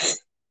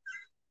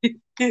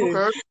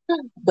 Okay.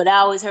 but I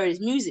always heard his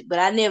music. But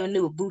I never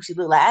knew what Boosie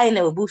looked like. I didn't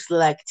know what Boosie looked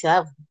like until I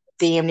was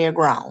damn near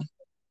grown.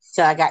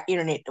 So I got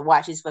internet to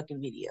watch his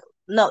fucking video.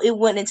 No, it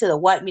wasn't until the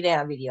Wipe Me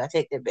Down video. I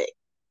take that back.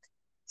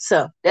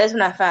 So that's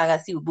when I finally got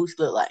to see what Boosie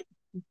looked like.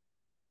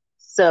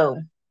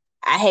 So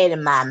I had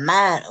in my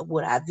mind of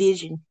what I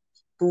visioned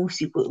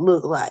Boosie would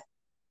look like.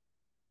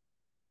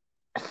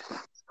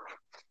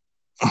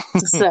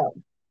 So,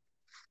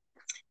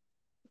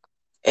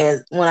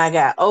 as when I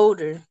got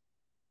older,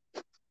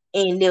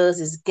 and there was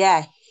this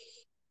guy,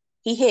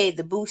 he had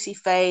the Boosie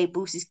fade,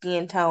 Boosie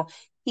skin tone.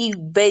 He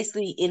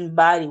basically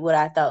embodied what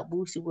I thought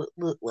Boosie would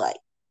look like.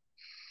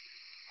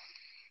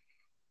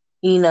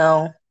 You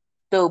know,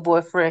 dope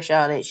boy fresh,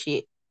 all that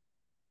shit.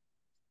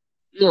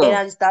 And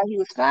Yeah. I just thought he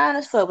was fine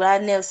as fuck, but I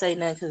never say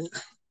nothing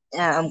because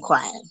I'm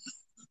quiet.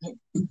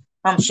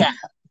 I'm shy.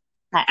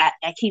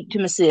 I keep to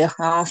myself.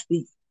 I don't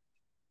speak.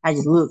 I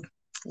just look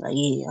like,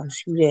 yeah, I'm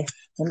shoot that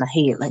in my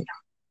head later.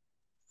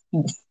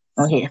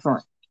 On head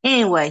fun.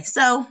 Anyway,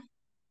 so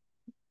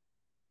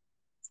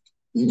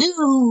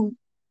dude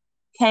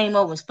came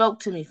over and spoke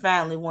to me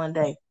finally one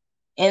day.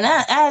 And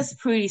I was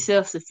pretty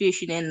self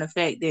sufficient in the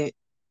fact that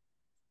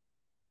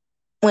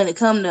when it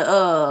come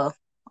to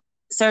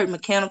certain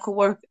mechanical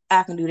work,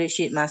 I can do that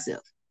shit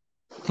myself.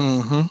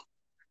 Mm-hmm.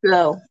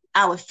 So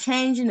I was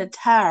changing the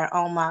tire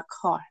on my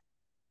car.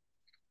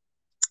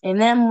 And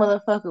that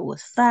motherfucker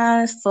was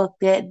fine as fuck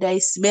that day,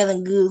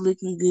 smelling good,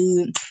 looking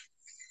good,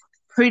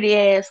 pretty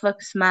ass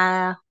fucking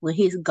smile with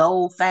his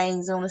gold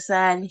fangs on the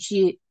side and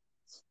shit.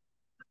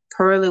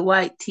 Pearly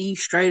white teeth,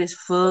 straight as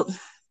fuck.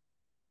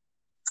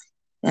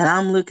 And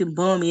I'm looking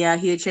bummy out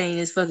here changing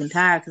this fucking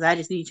tire because I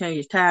just need to change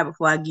this tire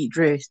before I get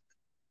dressed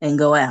and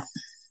go out.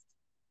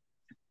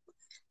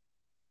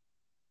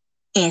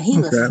 And he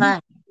was Okay.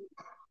 fine.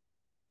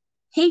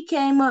 He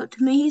came up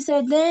to me. He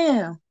said,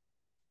 "Damn,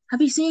 I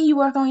be seeing you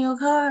work on your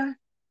car."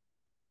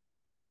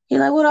 He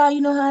like, "What all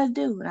you know how to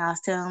do?" And I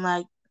was telling him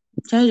like,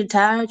 change the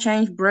tire,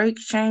 change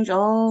brakes, change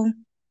oil,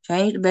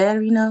 change the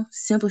battery,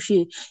 simple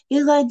shit. He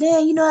was like,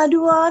 "Damn, you know how to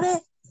do all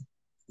that?"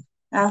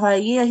 I was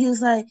like, "Yeah." He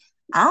was like,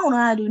 "I don't know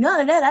how to do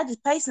none of that. I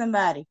just pay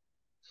somebody."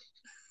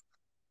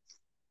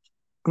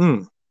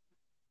 Mm.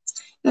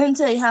 Let me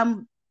tell you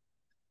how,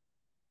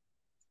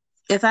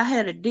 if I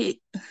had a dick,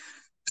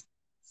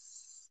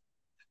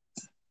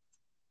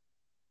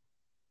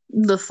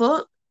 the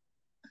fuck,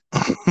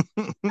 I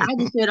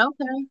just said,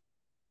 okay.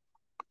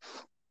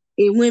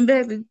 It went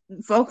back to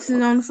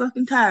focusing on the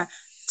fucking tire.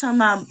 Talking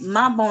about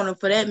my boner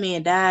for that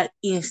man died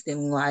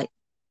instantly.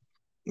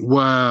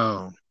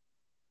 Wow.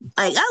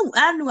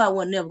 I knew I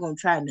wasn't never gonna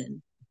try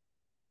nothing.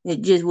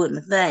 It just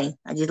wasn't my thing.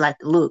 I just like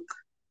to look.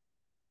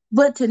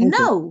 But to Okay.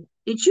 know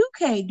that you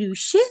can't do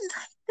shit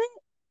like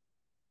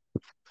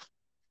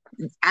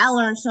that, I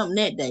learned something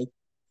that day.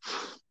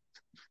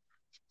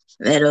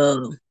 That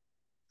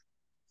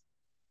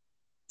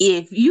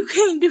if you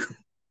can't do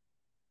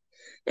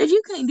if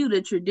you can't do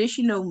the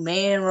traditional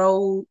man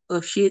role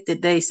of shit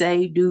that they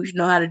say dudes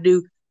know how to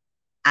do,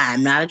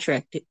 I'm not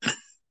attracted.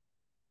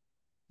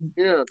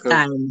 Yeah, cause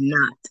I'm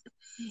not.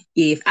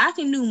 If I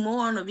can do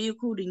more on a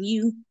vehicle than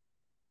you,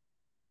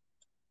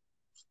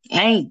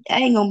 I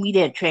ain't gonna be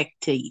that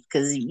attracted to you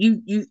because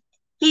you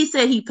he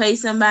said he paid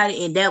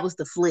somebody and that was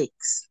the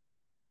flex.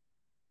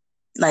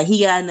 Like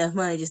he got enough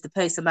money just to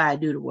pay somebody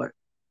to do the work.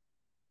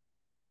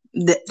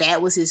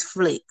 That was his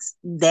flex.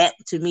 That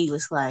to me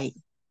was like,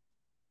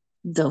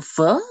 the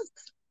fuck?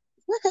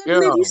 What happened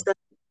if yeah. you stuck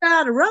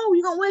out of the road?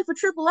 You gonna wait for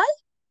AAA?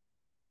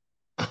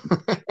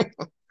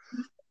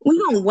 We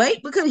gonna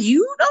wait because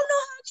you don't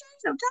know how to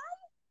change them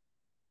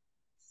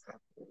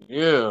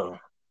Yeah. tires?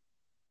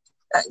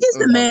 No.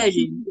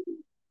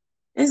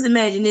 Just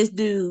imagine this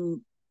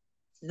dude.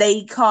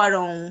 They caught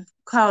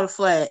a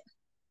flat.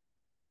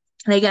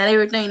 They got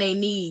everything they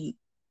need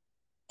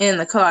in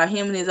the car.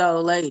 Him and his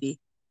old lady.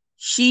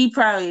 She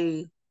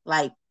probably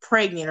like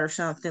pregnant or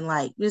something.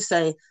 Like just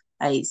say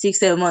like 6,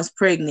 7 months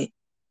pregnant,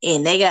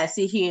 and they got to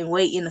sit here and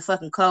wait in the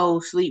fucking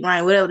cold, sleet,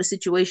 rain, whatever the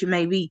situation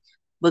may be,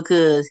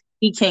 because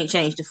he can't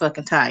change the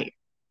fucking tire.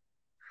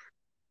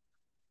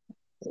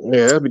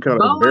 Yeah, that'd be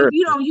kind of Boy, if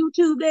you embarrassing. don't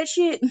YouTube that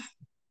shit,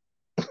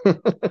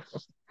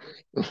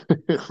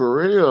 For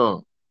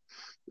real.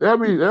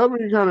 That'd be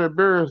kind of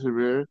embarrassing,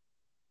 man.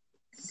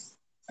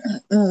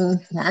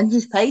 I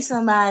just pay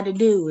somebody to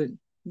do it.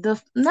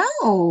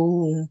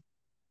 No,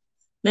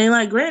 man.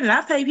 Like, granted,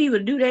 I pay people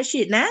to do that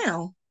shit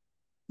now,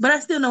 but I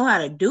still know how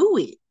to do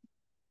it.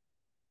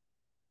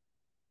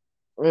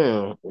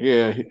 Yeah,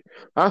 yeah.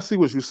 I see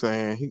what you're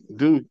saying.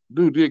 Dude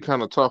did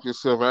kind of talk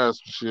himself out of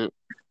some shit.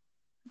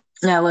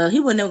 Now, well, he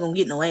wasn't never gonna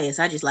get no ass.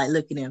 I just like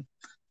looking at him.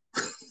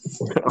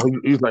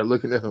 He's like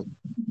looking at him.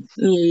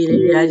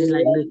 Yeah, I just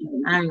like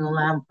looking. I ain't gonna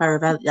lie, I'm a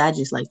perv. I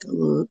just like to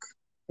look.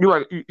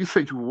 You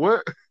say you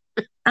what?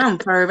 I'm a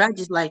perv. I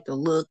just like to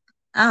look.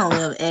 I don't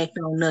ever act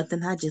on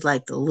nothing. I just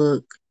like to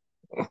look.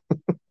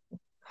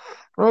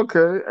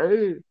 Okay,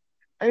 hey,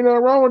 ain't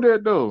nothing wrong with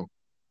that though.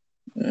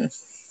 Mm.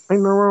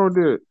 Ain't nothing wrong with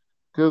that.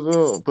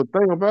 Cause but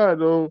thing about it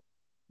though,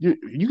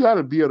 you got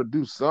to be able to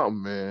do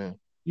something, man.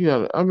 You got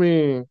to. I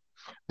mean,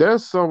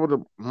 that's some of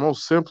the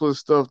most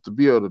simplest stuff to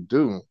be able to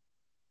do,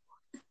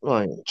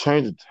 like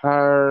change a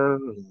tire.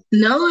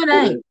 No, it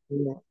ain't.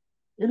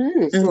 It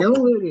is No,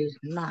 simple. it is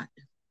not.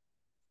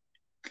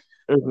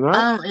 It's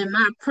not. In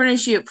my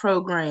apprenticeship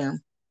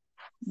program,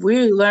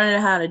 we're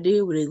learning how to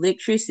deal with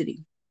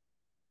electricity.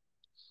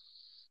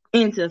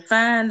 And to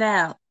find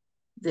out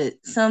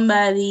that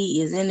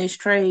somebody is in this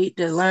trade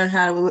to learn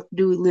how to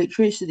do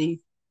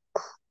electricity,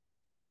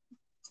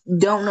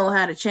 don't know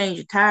how to change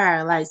a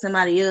tire, like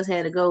somebody else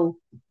had to go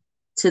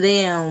to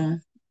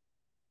them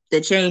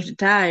to change the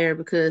tire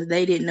because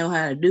they didn't know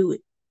how to do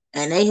it.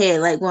 And they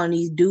had like one of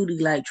these duty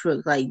like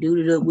trucks, like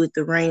duded up with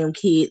the ram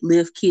kit,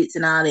 lift kits,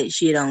 and all that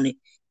shit on it.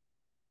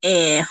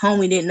 And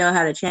homie didn't know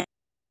how to change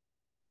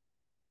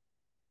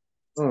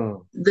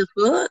Mm. the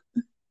fuck.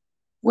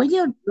 Where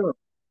your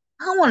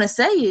I don't want to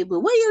say it, but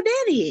where your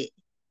daddy at?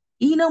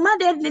 You know, my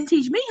daddy didn't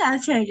teach me how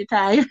to change a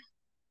tire.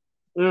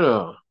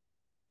 Yeah.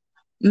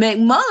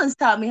 McMullins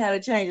taught me how to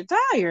change a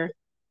tire,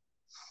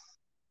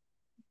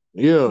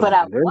 Yeah. but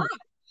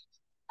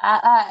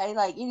I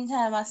like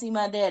anytime I see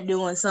my dad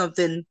doing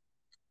something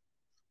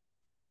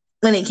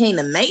when it came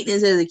to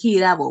maintenance as a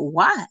kid, I would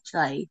watch.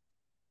 Like,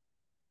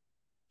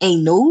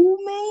 ain't no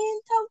man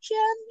taught you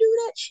how to do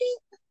that shit.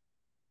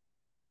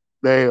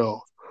 Damn.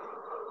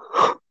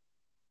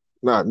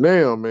 Not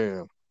now,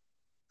 man.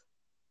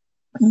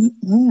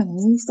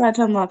 You start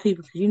talking about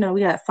people because you know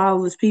we got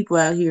fatherless people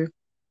out here.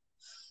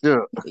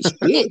 Yeah.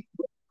 Shit,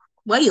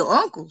 where your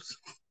uncles?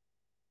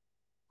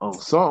 Oh,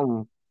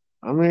 something.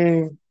 I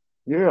mean,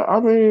 yeah, I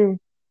mean,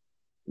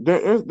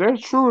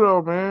 that's true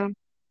though, man.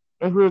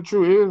 That's real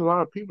true. It is a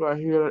lot of people out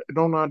here that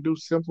don't know how to do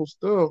simple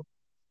stuff.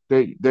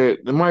 That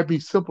it might be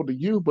simple to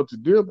you, but to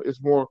them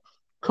it's more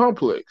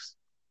complex.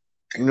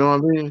 You know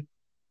what I mean?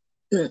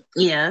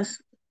 Yes,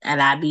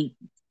 and I be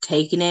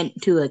taking it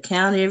into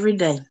account every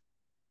day.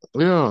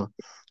 Yeah.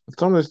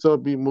 Some of this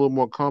stuff be a little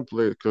more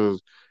complex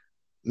because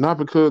not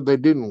because they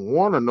didn't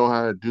want to know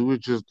how to do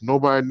it, just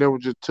nobody never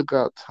just took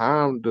out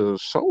time to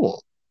show them.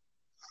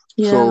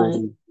 Yeah, So,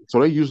 like so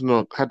they using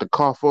to had to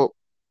cough up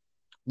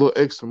a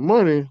little extra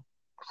money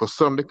for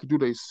something they could do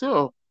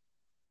themselves.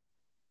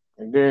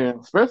 And then,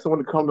 especially when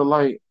it comes to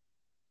like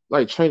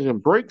changing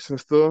brakes and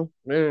stuff,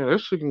 man, that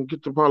shit can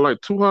get to probably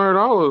like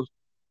 $200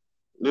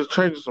 just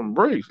changing some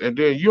brakes. And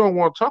then you don't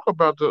want to talk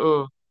about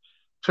the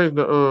changing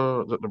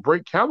the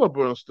brake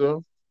caliber and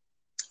stuff.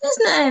 it's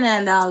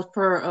 $99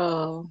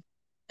 per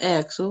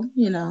axle.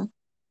 Yeah,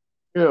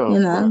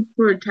 right.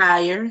 Per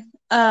tire.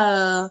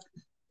 I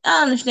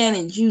understand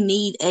that you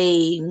need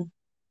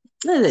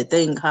what is that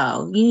thing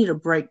called? You need a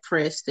brake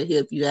press to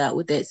help you out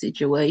with that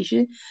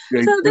situation.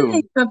 Yeah, So you that do.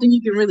 ain't something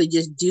you can really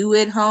just do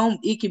at home.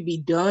 It can be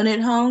done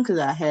at home because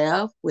I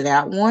have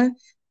without one,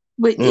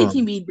 but it Yeah,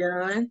 can be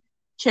done.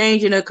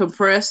 Changing a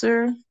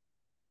compressor,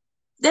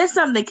 that's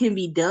something that can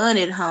be done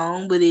at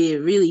home, but it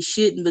really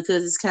shouldn't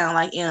because it's kind of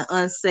like in an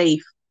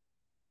unsafe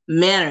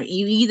manner.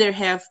 You either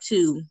have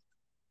to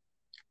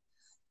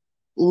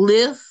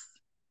lift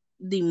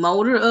the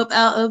motor up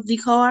out of the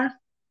car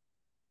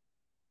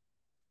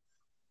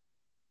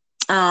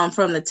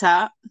from the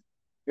top.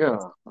 yeah,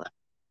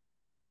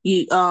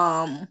 You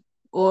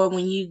or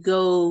when you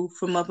go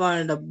from up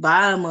under the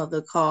bottom of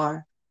the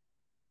car,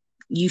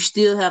 you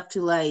still have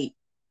to like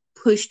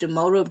push the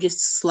motor up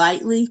just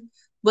slightly.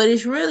 But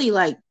it's really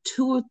like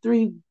two or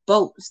three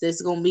bolts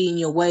that's gonna be in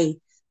your way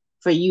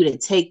for you to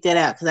take that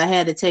out. Because I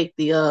had to take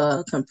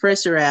the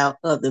compressor out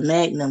of the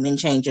Magnum and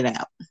change it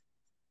out.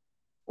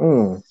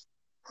 mm,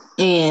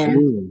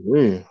 And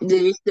yeah,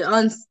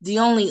 the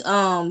only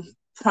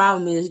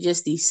problem is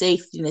just the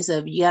safetyness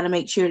of it. You got to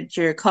make sure that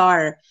your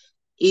car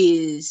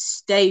is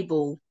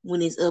stable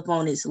when it's up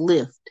on its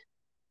lift.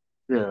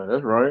 yeah,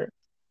 that's right.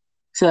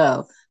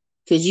 So,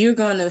 because you're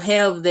gonna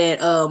have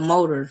that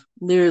motor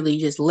literally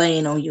just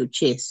laying on your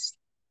chest.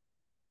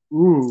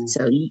 Ooh,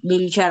 So you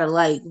need to try to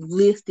like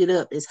lift it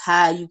up as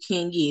high you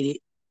can get it.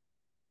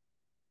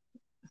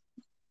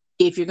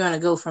 If you're gonna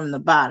go from the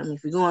bottom,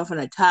 if you're going from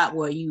the top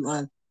where you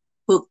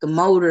unhook the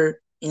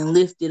motor and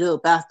lift it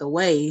up out the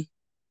way,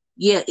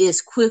 yeah,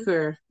 it's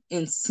quicker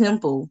and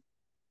simple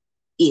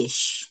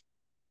ish.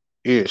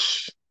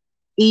 ish.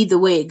 Either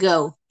way it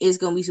go, it's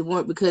gonna be some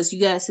work because you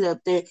gotta sit up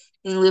there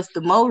and lift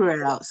the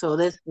motor out. So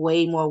that's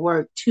way more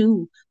work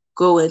to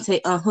go and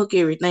unhook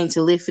everything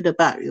to lift it up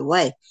out of your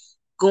way.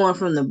 Going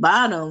from the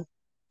bottom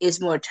is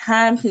more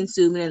time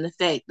consuming in the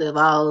fact of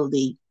all of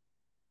the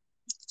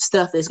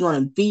stuff that's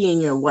going to be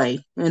in your way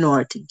in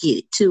order to get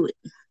it to it.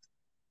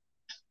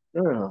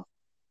 Yeah,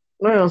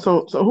 man.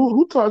 So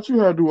who taught you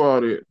how to do all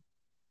that?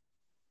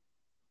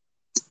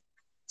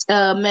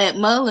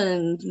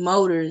 McMullen's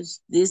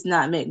Motors, this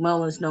not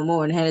McMullen's no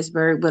more in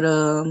Hattiesburg, but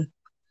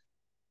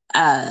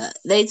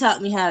they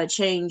taught me how to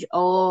change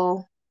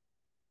oil,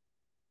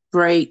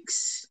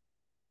 brakes,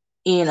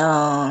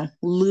 and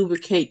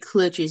lubricate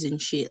clutches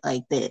and shit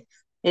like that.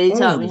 They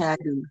taught me Mm, how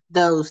to do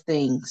those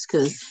things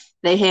because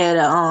they had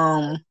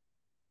a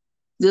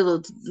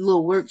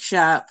little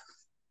workshop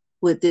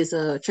with this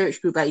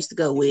church group I used to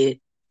go with,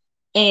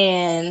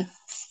 and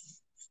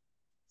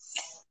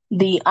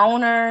the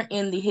owner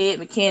and the head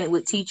mechanic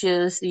would teach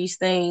us these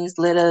things,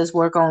 let us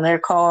work on their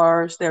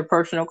cars, their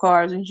personal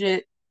cars and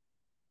shit,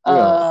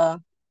 yeah.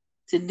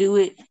 to do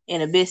it.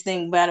 And the best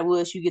thing about it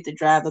was you get to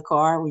drive the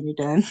car when you're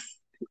done.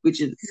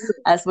 which is,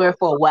 I swear,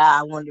 for a while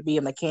I wanted to be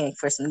a mechanic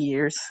for some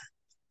years.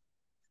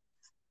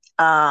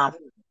 Um,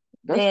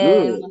 That's then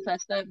good. once I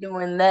stopped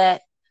doing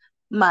that,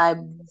 my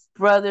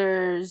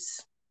brother's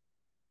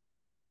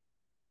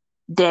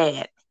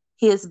dad,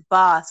 his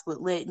boss would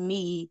let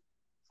me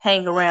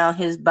hang around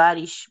his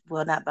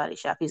well, not body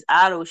shop, his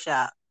auto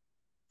shop,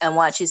 and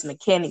watch his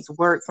mechanics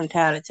work from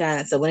time to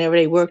time. So whenever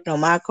they worked on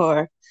my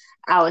car,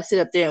 I would sit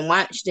up there and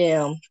watch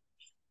them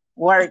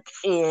work.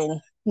 And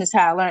that's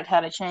how I learned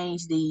how to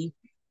change the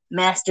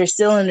master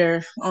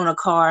cylinder on a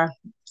car,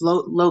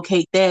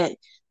 locate that,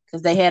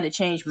 because they had to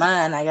change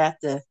mine. I got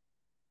to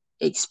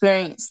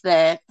experience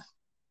that.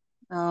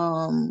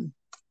 Um,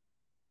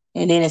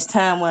 and then as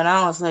time went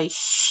on, I was like,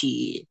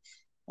 shit,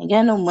 ain't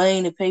got no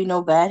money to pay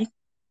nobody.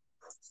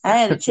 I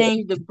had to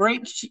change the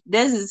brakes.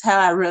 This is how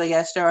I really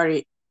got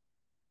started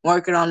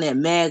working on that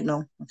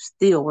Magnum. I'm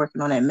still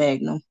working on that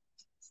Magnum.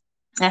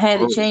 I had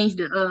to Oh, change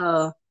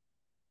the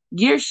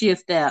gear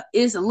shift out.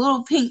 It's a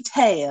little pink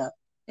tab.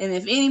 And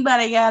if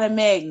anybody got a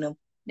Magnum,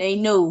 they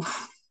know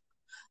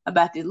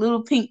about this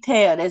little pink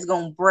tab that's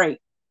gonna break.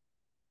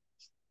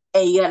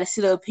 And you gotta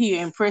sit up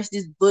here and press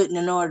this button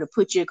in order to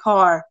put your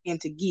car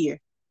into gear.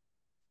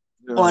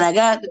 When yeah. I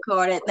got the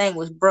car, that thing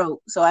was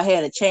broke. So I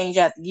had to change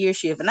out the gear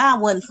shift. And I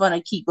wasn't fun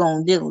to keep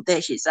on dealing with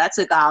that shit. So I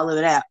took all of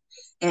it out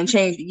and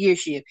changed the gear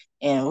shift.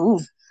 And ooh,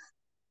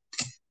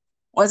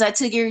 once I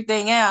took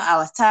everything out, I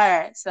was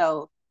tired.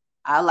 So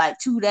I like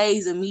 2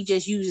 days of me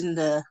just using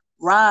the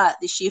rod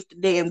to shift the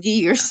damn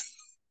gears.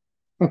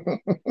 Literally,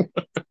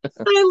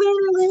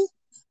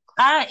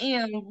 I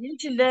am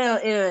reaching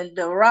down in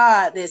the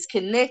rod that's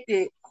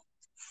connected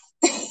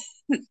to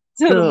the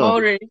Yeah.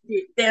 motor and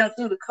shit down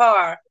through the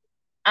car.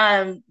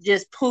 I'm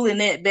just pulling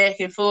that back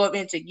and forth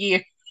into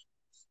gear.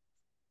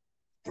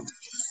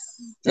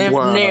 And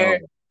from there, Wow.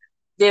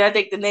 then I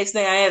think the next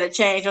thing I had to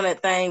change on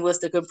that thing was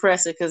the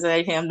compressor because I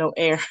didn't have no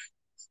air.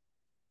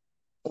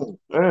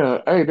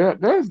 Yeah. Hey,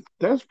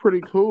 that's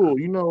pretty cool.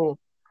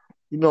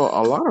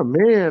 A lot of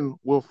men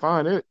will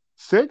find it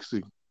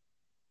sexy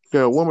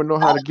that a woman know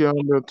how to get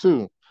on there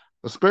too.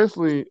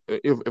 Especially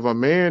if a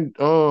man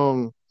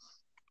on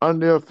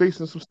there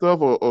fixing some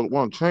stuff or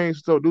want to change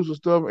stuff, do some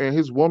stuff, and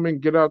his woman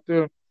get out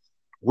there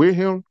with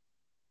him,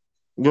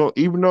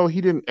 even though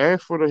he didn't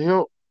ask for the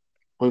help,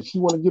 but she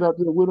want to get out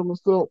there with him and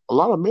stuff, a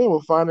lot of men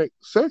will find it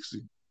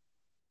sexy.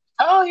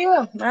 Oh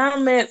yeah, I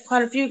met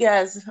quite a few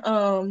guys.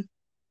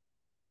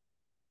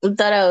 Who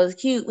thought I was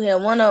cute.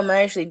 Hell, one of them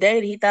I actually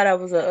dated. He thought I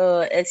was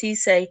as he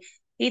say,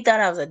 he thought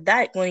I was a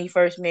dyke when he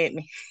first met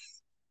me.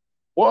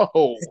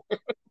 Whoa,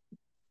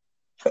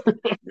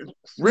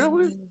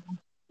 really?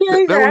 Yeah,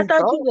 he That said, what I he thought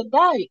you thought? was a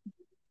dyke.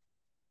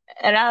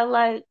 And I was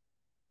like,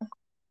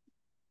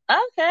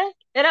 okay.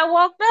 And I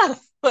walked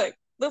off. Like,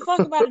 the fuck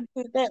about to do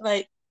with that?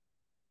 Like,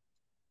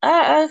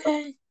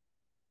 okay.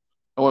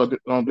 Well, did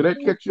that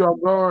catch you off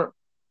guard?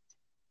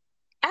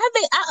 I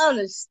think I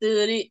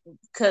understood it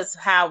because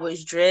how I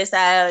was dressed.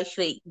 I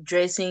actually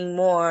dressing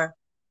more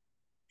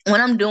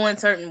when I'm doing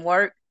certain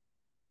work.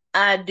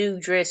 I do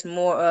dress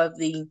more of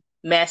the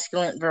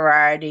masculine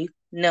variety,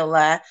 no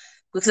lie,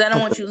 because I don't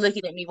want you Okay.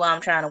 looking at me while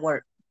I'm trying to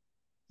work.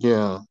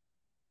 Yeah.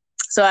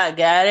 So I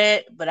got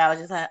it, but I was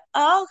just like,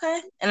 oh,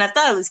 okay. And I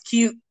thought it was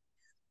cute.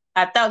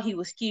 I thought he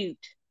was cute.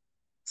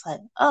 It's like,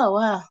 oh,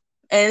 wow.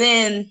 And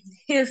then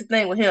here's the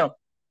thing with him.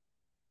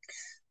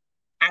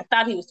 I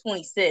thought he was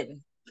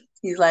 27.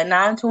 He's like, no,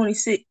 I'm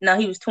 26. No,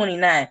 he was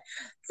 29. I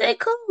said,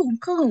 cool,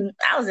 cool.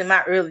 I was in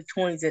my early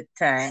 20s at the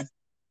time.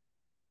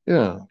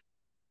 Yeah.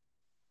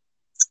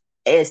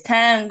 As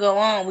time go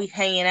on, we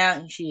hanging out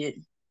and shit.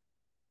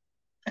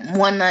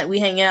 One night we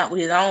hang out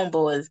with his own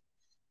boys,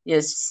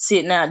 just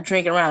sitting out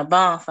drinking around a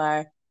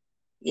bonfire.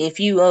 If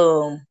you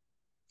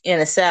in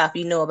the South,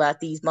 you know about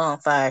these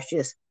bonfires,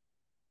 just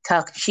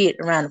talking shit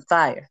around the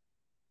fire.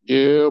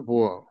 Yeah,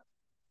 boy.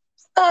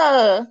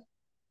 Uh,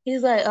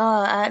 he's like,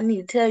 oh, I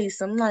need to tell you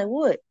something. I'm like,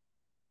 what?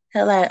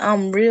 Hell, like,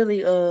 I'm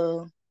really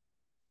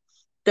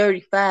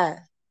 35. Like,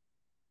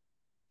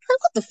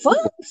 what the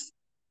fuck?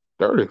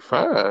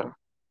 35.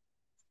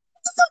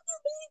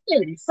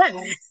 35. So,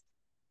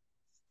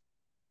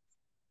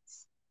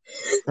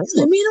 I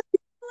Damn. mean, I'm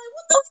like,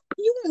 what the fuck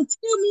you want to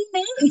tell me,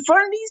 man, in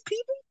front of these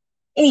people?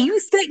 And you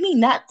expect me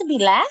not to be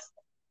laughing?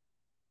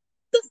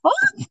 The fuck?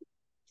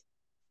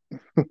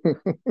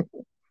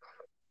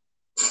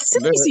 So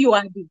let me That, see your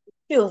ID.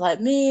 He was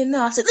like, man,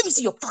 no. I said, let me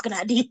see your fucking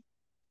ID.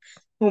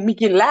 When we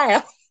get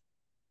live.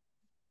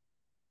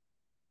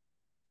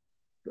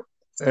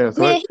 yeah,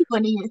 so Man, he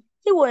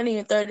wasn't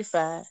even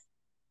 35.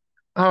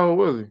 how old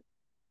was he?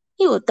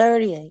 He was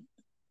 38.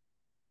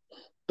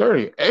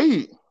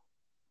 38.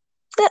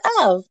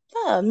 I was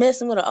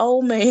messing with an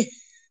old man.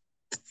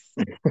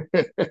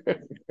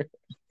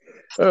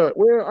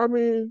 Well, I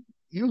mean,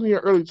 he was in your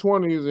early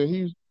 20s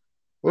and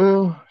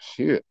well,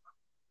 shit.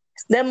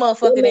 That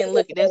motherfucker didn't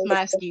look it. That's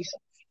my excuse.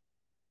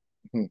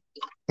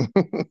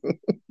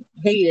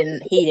 He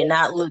did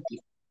not look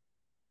it.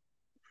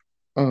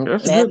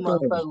 That's a That good thing.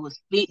 motherfucker was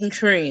fit and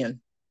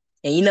trim.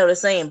 And you know the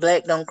saying,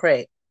 black don't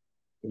crack.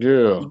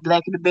 Yeah. The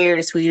blacker the berry,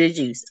 the sweeter the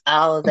juice.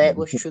 All of that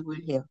was true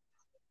with him.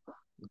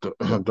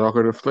 The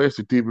darker the flesh,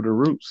 the deeper the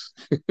roots.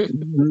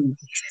 True,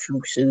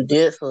 so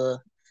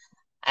therefore,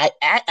 I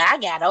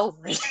got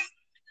over it.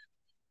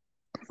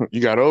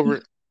 You got over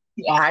it?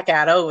 Yeah, I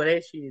got over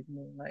that shit,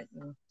 man. Like,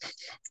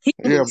 he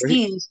was Yeah, but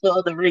excused for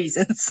other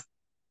reasons.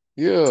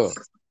 yeah,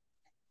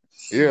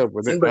 yeah,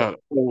 but But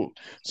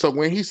so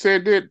when he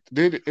said that,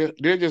 did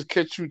it just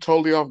catch you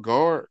totally off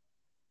guard?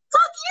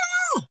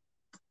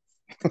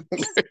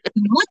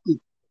 look,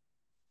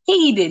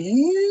 he did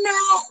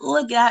not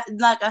look at,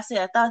 like I said,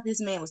 I thought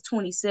this man was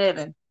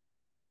 27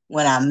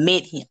 when I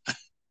met him.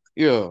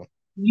 Yeah.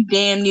 You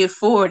damn near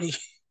 40.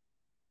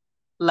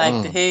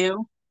 Like the Mm,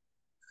 hell.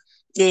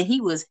 And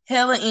he was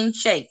hella in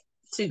shape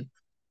too.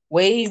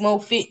 Way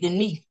more fit than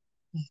me.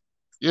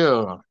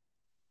 yeah.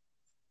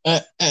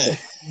 Uh-uh.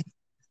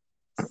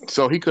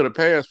 So he could have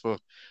passed for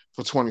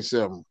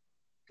 27.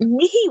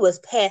 He was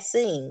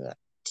passing.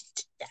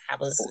 I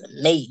was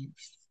amazed.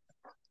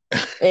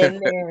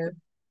 And then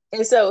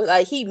and so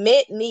like he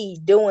met me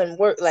doing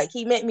work. Like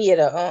he met me at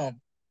the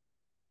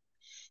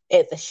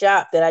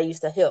shop that I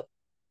used to help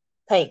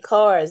paint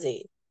cars at.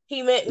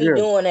 He met me Yeah.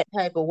 doing that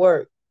type of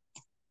work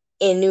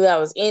and knew I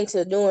was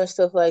into doing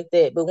stuff like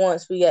that. But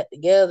once we got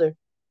together,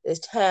 as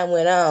time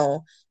went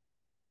on,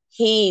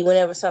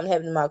 whenever something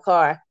happened to my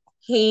car,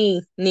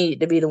 he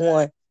needed to be the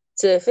one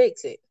to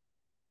fix it.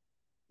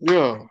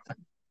 Yeah.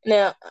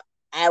 Now,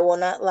 I will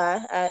not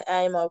lie,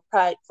 I am a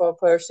prideful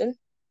person,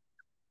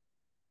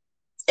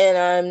 and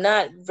I'm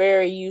not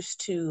very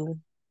used to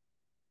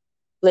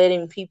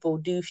letting people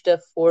do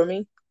stuff for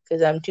me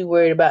because I'm too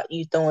worried about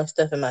you throwing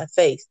stuff in my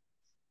face.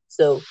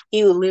 So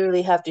he would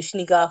literally have to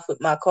sneak off with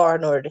my car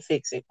in order to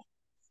fix it.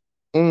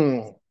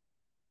 Mm,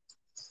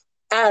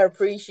 I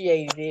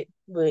appreciated it,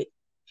 but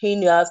he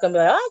knew I was gonna be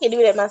like, oh, I can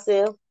do that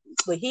myself.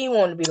 But he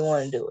wanted to be the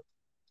one to do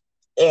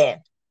it.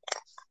 And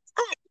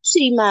I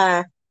see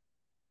my,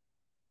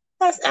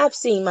 I've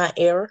seen my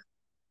error.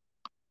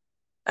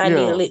 I need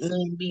to yeah. let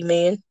men be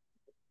men.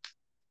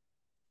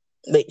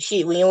 But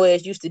shit, when your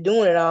ass used to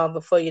doing it all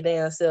before your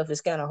damn self,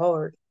 it's kind of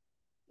hard.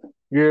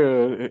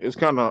 Yeah. It's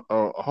kind of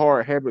a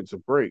hard habit to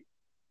break.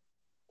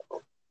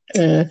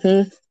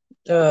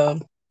 Mm-hmm.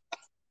 Um.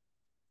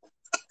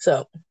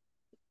 So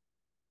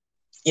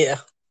yeah.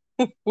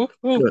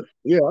 But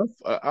yeah,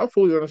 I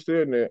fully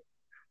understand that.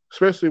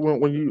 Especially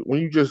when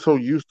you just so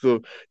used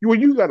to when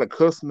you got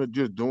accustomed to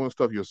just doing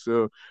stuff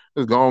yourself,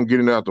 just go on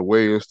getting out the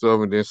way and stuff,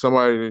 and then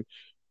somebody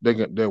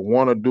that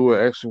want to do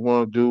it actually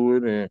want to do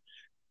it,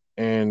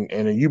 and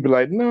then you be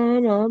like, no,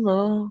 no,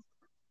 no,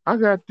 I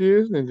got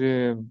this, and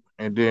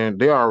then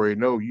they already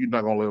know you're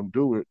not gonna let them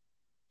do it,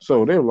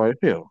 so they're like,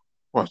 hell,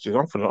 watch this,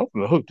 I'm finna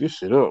hook this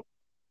shit up,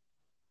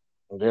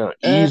 and they'll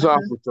ease off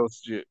Mm-hmm. with your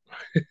shit.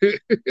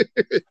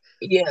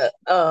 Yeah.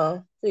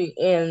 See,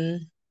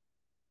 and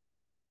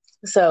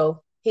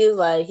so he was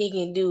like, he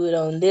can do it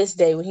on this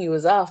day when he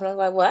was off, and I was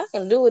like, well, I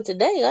can do it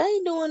today. I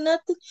ain't doing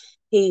nothing.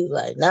 He was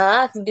like,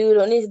 nah, I can do it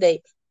on this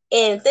day.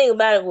 And the thing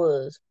about it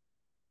was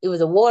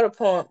a water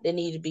pump that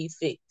needed to be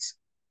fixed.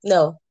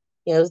 No,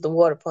 yeah, it was the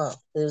water pump.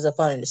 It was up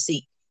under the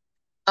seat.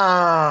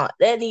 That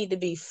needed to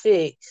be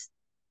fixed.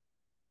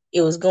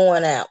 It was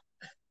going out.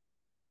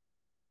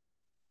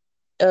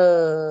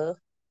 That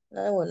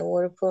wasn't a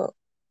water pump.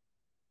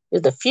 It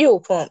was the fuel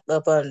pump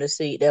up under the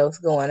seat that was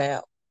going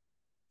out.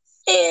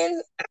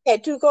 And I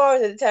had two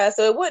cars at the time,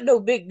 so it wasn't no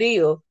big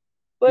deal.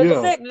 But the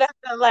Yeah. fact that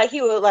I felt like he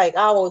was like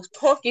almost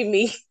punking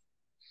me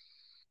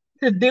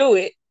to do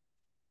it,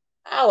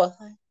 I was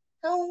like,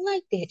 I don't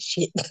like that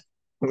shit.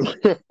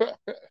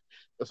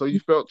 So you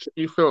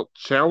felt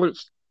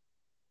challenged.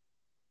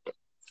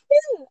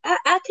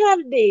 I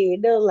kind of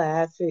did. No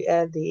lie,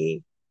 I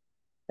did.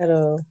 At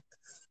all.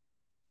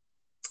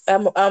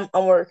 I'm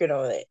working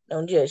on it.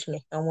 Don't judge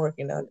me. I'm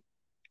working on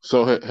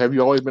So have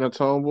you always been a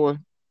tomboy?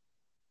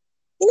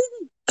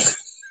 it.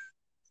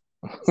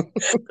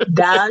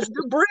 Dodge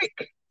the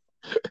brick.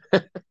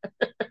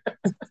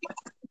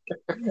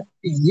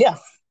 Yeah.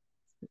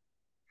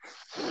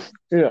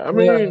 Yeah,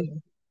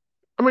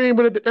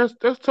 but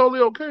that's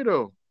totally okay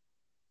though.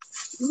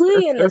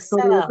 We in the That's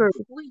totally South.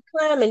 okay. We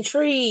climbing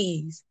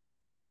trees.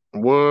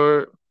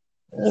 What?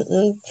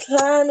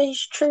 Climbing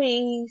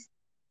trees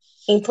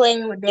and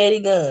playing with daddy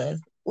gun.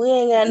 We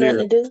ain't got Yeah,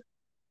 nothing to do.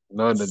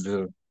 nothing to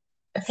do.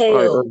 Like,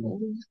 Hell,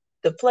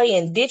 to play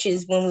in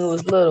ditches when we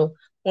was little.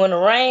 When the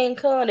rain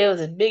come, there was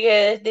a big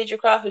ass ditch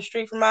across the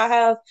street from our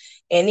house,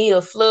 and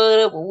it'll flood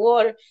up with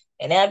water,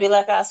 and that'd be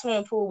like our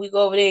swimming pool. We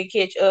go over there and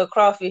catch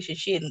crawfish and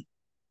shit, and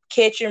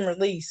catch and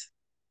release.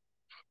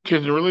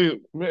 kids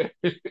really, man.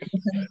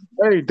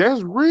 Hey,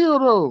 that's real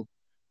though.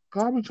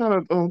 I'm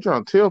trying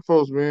to tell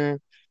folks, man.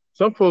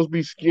 Some folks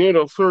be scared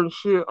of certain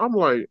shit. I'm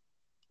like,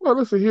 well,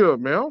 listen here,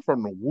 man. I'm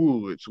from the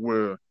woods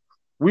where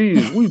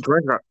we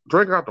drink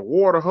out the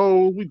water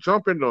hose. We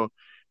jump into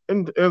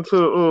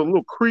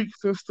little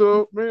creeks and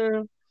stuff,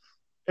 man.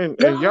 And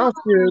y'all scared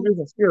No, of this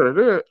and scared of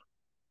that.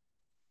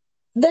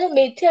 let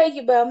me tell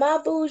you about my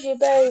bougie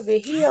baby.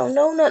 He don't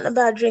know nothing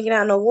about drinking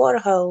out no water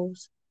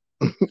hose.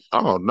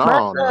 Oh My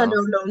no, son no.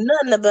 don't know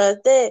nothing about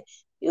that.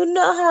 You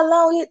know how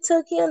long it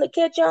took him to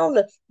catch on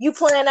to you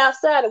playing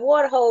outside, the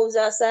water hose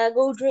outside,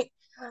 go drink.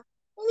 I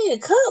need a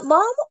cup,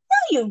 mama. No,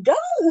 you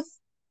don't.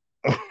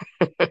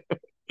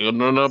 You don't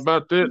know nothing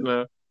about that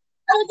now.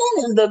 Oh,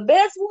 that is the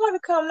best water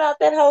coming out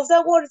that hose.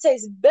 That water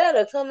tastes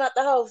better coming out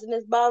the hose than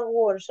this bottled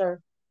water, sir.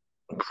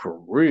 For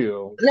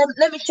real.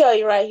 Let me show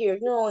you right here. You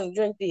don't even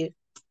drink this.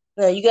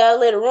 Now you gotta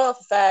let it run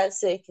for 5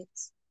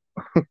 seconds.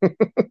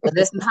 But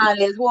there's some hot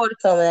ass water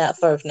coming out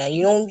first. Now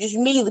you don't just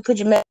immediately put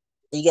your mouth.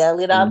 You gotta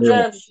let all the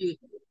Yeah, germs and shit,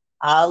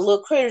 all the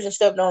little critters and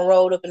stuff don't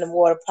roll up in the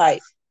water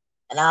pipe,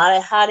 and all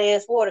that hot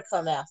ass water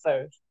come out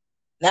first.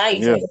 Now you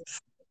yeah, drink.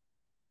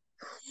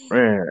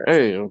 man.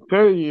 Hey, I'm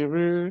telling you,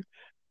 man.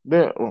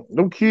 That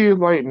them kids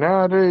like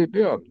nowadays,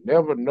 they'll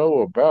never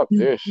know about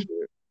that shit.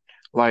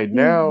 Like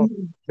now,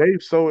 they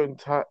so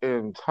tied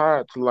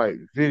to like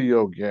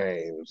video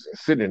games and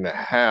sitting in the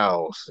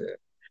house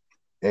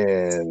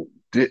and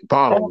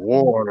bottled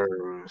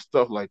water and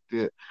stuff like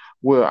that.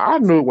 Well, I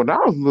knew when I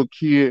was a little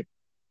kid,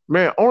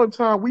 man, only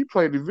time we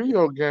played the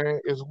video game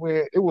is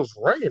when it was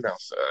raining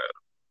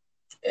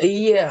outside.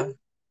 Yeah,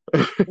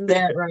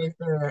 that right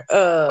there.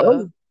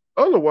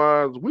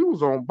 Otherwise, we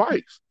was on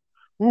bikes.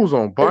 We was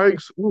on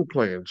bikes. We were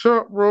playing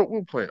jump rope. We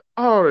were playing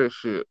all that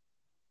shit.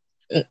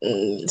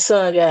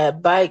 Son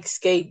got bike,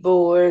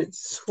 skateboard,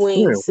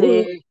 swing Man,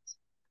 set, what?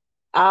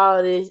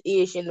 all this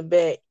ish in the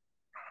back.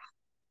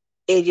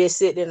 It just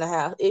sitting in the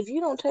house. If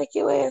you don't take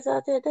your ass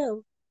out that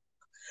door,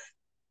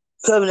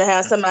 come in the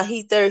house, somebody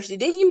he thirsty.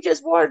 Didn't you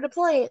just water the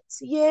plants?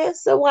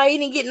 Yes. So why you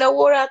didn't get no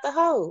water out the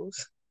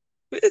hose?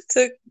 It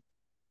took.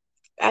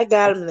 I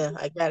got him now.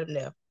 I got him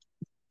now.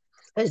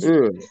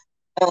 Yeah,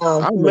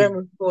 I remember.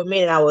 Remember for a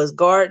minute I was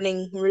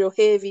gardening real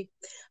heavy,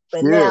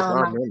 but Yes, now I in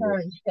my remember.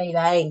 current state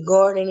I ain't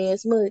gardening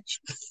as much.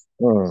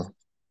 Uh,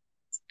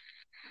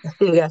 I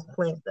still got some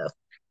plants though.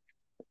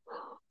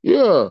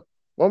 yeah,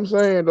 what I'm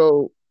saying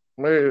though,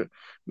 man,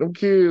 them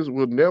kids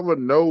will never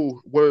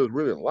know what it's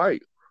really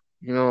like.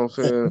 You know what I'm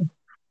saying?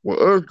 With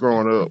us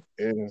growing up,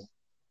 and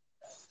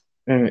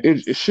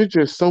it shit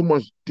just so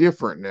much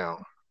different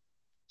now.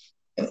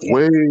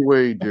 Way,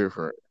 way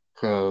different.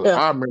 Cause Yeah.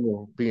 I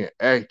remember being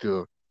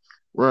active,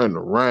 running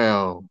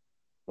around,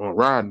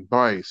 riding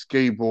bikes,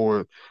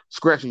 skateboard,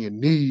 scratching your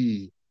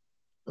knee.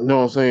 You know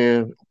what I'm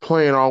saying?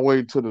 Playing all the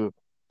way to the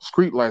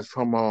street lights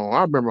come on.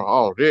 I remember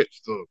all that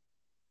stuff.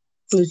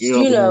 You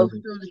know You what know, I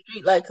mean? through the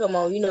street light come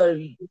on,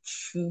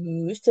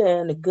 it's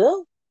time to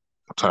go.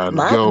 Time to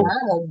My go.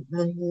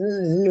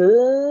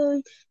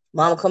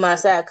 mama come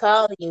outside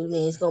calling you, and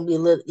it's gonna be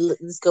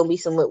it's gonna be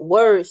some little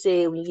words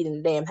said when you get in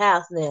the damn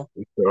house now.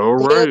 All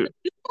Hell, right.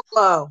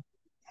 wow.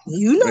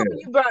 You know when Man,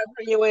 you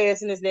bring your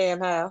ass in this damn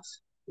house.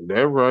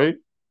 that right.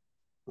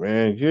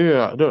 Man,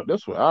 yeah,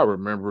 that's what I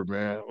remember,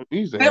 man. We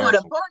used to Remember, have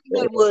the some.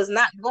 punishment was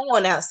not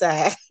going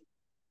outside.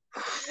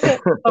 For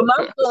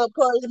my son,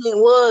 punishment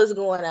was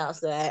going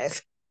outside.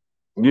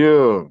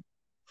 Yeah.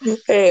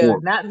 Hell, Well,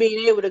 not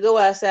being able to go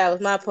outside was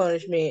my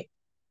punishment.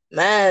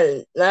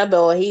 My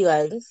boy, he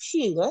like,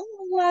 shoot, I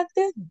don't like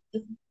that.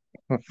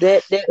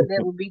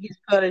 That would be his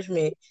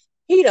punishment.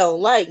 He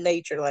don't like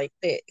nature like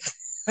that.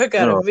 I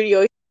got a no.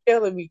 video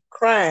telling me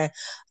crying.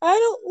 I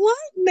don't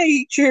like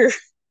nature.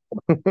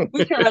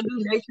 We try to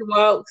do nature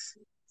walks.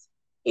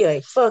 He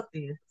like, fuck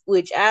this.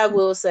 Which I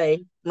will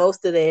say,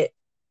 most of that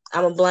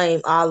I'm gonna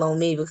blame all on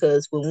me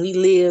because when we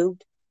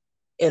lived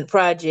in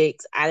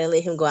projects, I didn't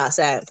let him go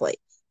outside and play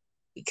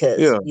because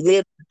Yeah. we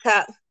lived on the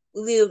top.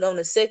 We lived on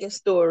the second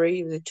story.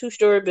 It was a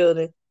 2-story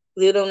building.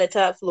 Lived on the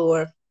top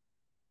floor,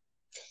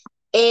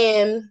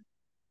 and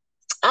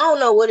I don't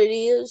know what it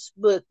is,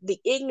 but the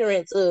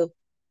ignorance of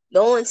the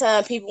only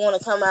time people want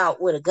to come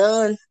out with a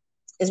gun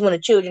is when the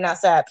children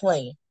outside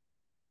playing.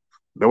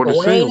 That what But it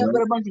when ain't seemed nothing but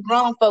like. a bunch of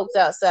grown folks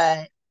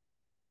outside,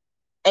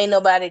 ain't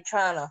nobody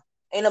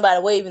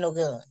waving no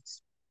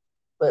guns.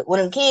 But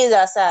when them kids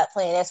outside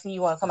playing, that's when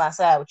you want to come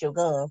outside with your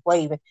gun,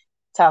 waving,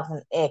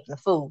 talking, acting a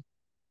fool.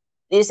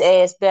 This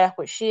ass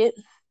backward shit.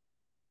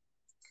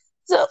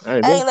 So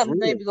Hey, I that's ain't let my real.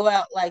 baby go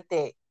out like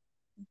that.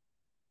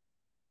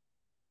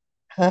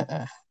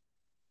 Uh-uh.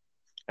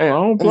 Hey, I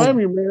don't blame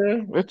Mm. you,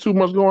 man. There's too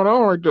much going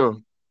on right there.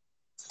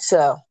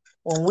 So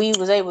when we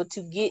was able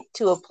to get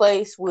to a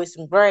place with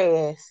some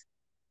grass,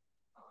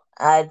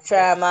 I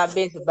tried my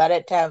best, but by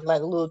that time,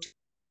 like a little.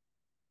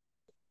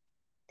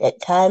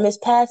 That time is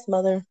past,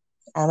 mother.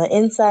 I'm an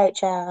inside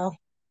child.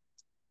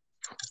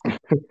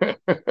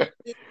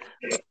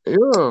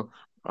 Yeah.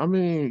 I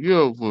mean,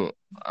 yeah, but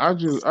I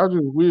just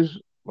wish,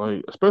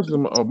 like, especially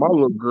my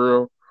little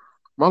girl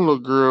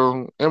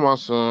and my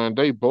son,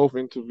 they both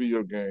into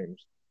video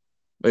games.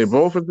 They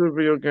both into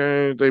video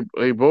games.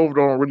 They both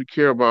don't really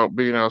care about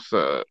being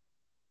outside.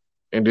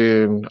 And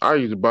then I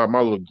used to buy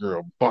my little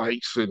girl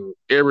bikes and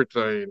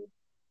everything,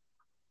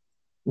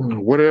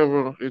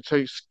 whatever it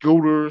takes,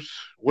 scooters,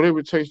 whatever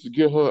it takes to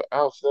get her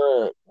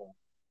outside.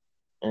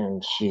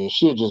 And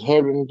she'll just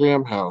have it in the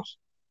damn house.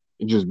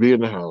 And just be in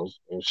the house.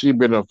 And she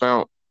been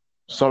found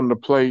something to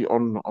play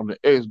on the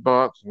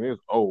Xbox, and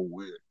it's over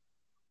with.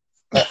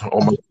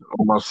 on my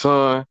on my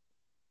son.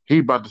 He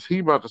about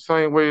the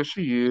same way as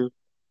she is.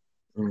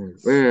 Man,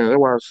 that's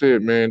why I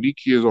said, man, these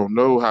kids don't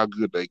know how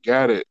good they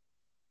got it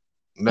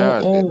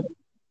nowadays. Mm-mm.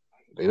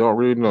 They don't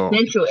really know.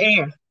 Central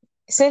air.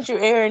 Central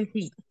air and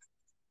heat.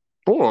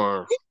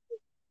 Boy,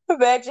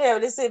 Imagine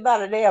having to sit by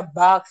the damn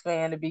box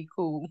fan to be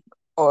cool.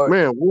 Or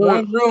man,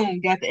 what? one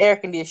room got the air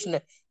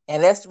conditioner,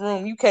 and that's the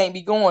room you can't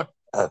be going.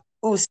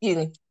 Excuse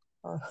me.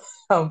 Uh,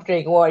 I'm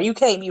drinking water. You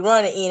can't be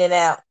running in and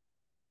out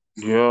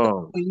Yeah,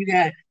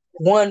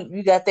 when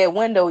you got that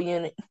window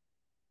unit.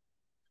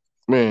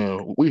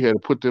 man, we had to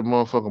put that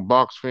motherfucking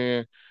box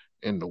fan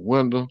in the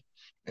window,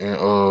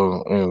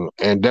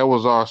 and that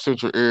was our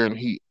central air and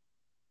heat.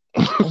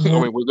 I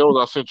Mm-hmm. mean, that was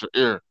our central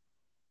air.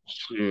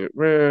 Shit,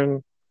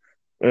 man,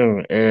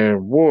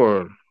 and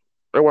boy,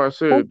 that's why I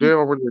said they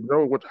don't really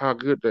know how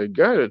good they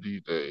got it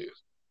these days.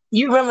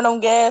 You remember them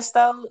gas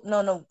stoves?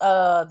 No,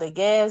 the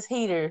gas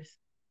heaters.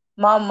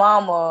 My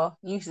mama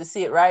used to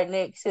sit right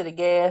next to the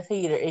gas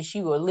heater, and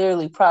she would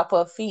literally prop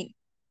her feet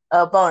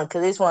up on it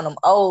because it's one of them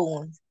old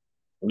ones.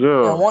 And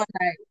Yeah, one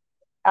night,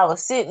 I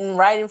was sitting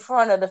right in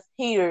front of the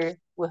heater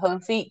with her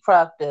feet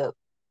propped up,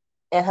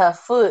 and her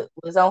foot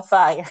was on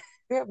fire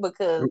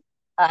because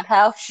a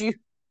house shoe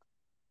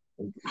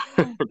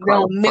caught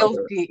don't melt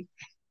fire. it.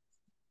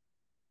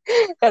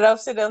 And I'm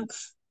sitting there,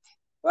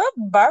 well,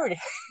 burning.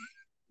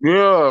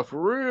 Yeah,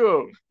 for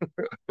real,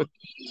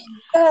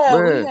 We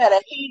man. had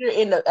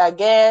a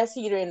gas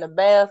heater in the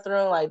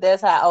bathroom. Like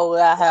that's how old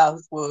our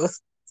house was.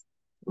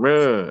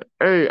 Man,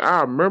 hey,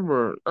 I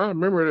remember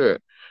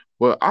that.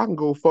 But I can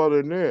go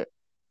further than that.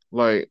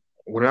 Like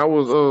when I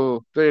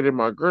was staying in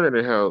my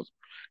granddad's house,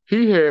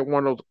 he had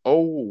one of those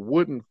old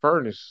wooden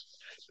furnace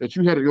that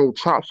you had to go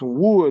chop some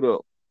wood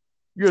up.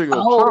 You had to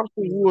go Oh, chop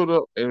some wood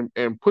up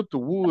and put the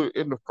wood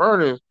in the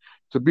furnace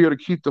to be able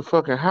to keep the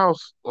fucking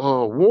house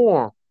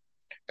warm.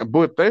 And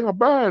but thing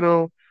about it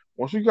though,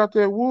 once you got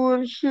that wood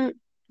and shit,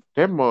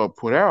 that mud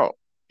put out.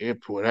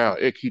 It put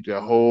out. It keep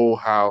that whole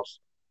house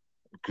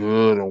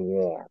good and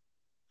warm.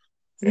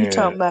 you And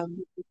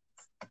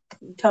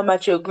talking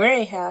about your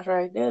granny house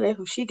right there? That's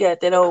who she got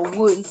that old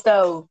wooden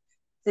stove.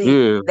 See,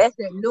 yeah, that's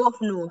that north,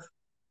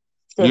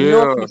 that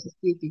North yeah.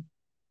 Mississippi.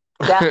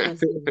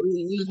 Doctors,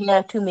 we didn't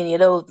have too many of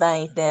those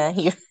things down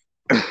here.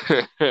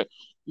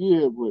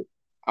 Yeah, but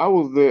I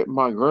was at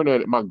my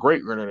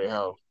great granddaddy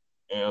house,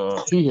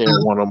 and he had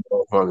one of them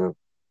motherfuckers.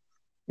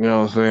 You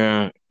know what I'm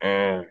saying?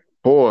 And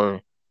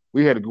boy,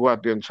 we had to go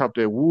out there and chop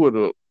that wood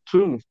up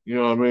too. You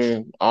know what I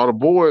mean? All the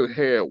boys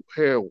had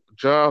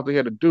jobs they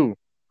had to do.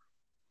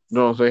 You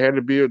know what I'm saying? Had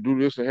to be able to do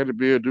this and had to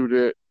be able to do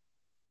that.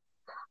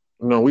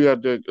 You know, we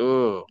got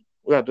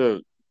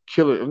to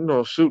kill it. You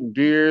know, shooting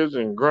deers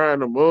and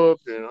grind them up,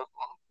 and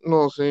you know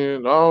what I'm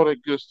saying? All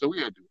that good stuff. We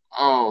had to do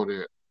all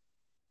that.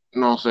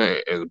 You know what I'm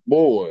saying, as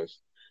boys.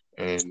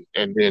 And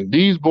then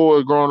these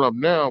boys growing up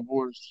now,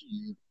 boys,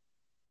 shit,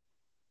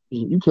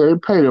 you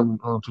can't pay them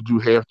to do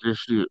half this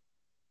shit.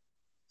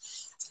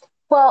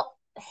 Well,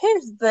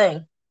 here's the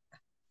thing.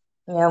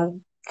 Yeah,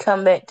 I'm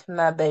come back to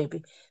my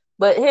baby.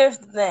 But here's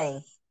the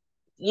thing.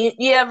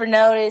 You ever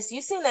notice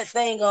you seen that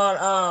thing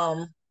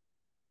on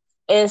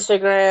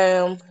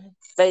Instagram,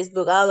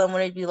 Facebook, all of them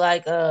where they be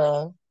like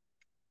 70s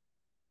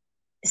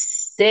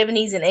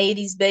and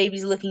 80s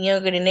babies looking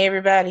younger than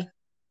everybody.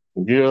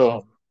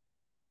 Yeah,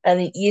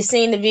 And you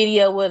seen the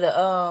video where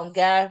the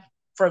guy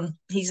from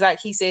he said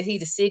he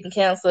the second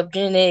council of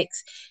Gen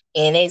X,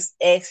 and they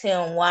asked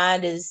him why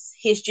does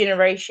his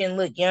generation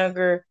look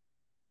younger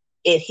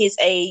at his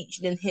age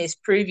than his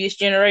previous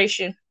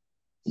generation.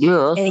 yeah,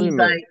 I And he's seen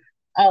that. like,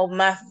 "Oh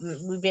my,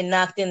 we've been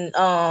knocked in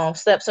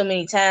slept so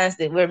many times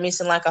that we're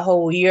missing like a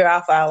whole year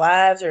off our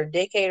lives or a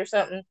decade or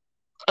something."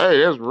 Hey,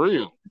 that's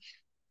real.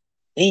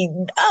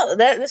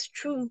 That's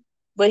true.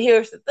 But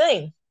here's the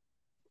thing.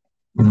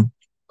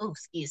 Oh,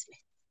 excuse me.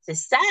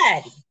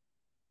 Society,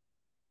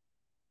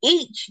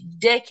 each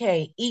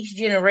decade, each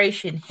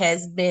generation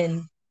has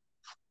been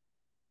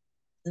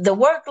the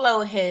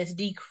workload has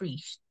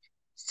decreased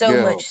so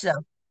Yeah. much so.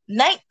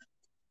 Night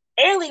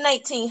Early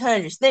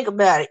 1900s. Think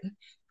about it.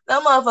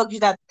 Some motherfuckers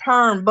got to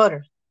turn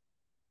butter.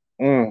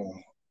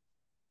 Mm.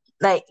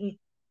 Like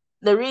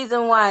the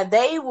reason why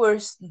they were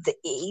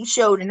it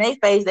showed in their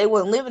face they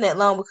wasn't living that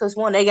long because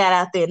one they got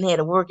out there and had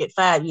to work at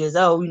 5 years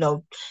old. You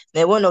know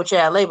there wasn't no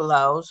child labor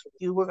laws.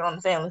 You working on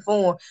the family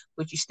farm,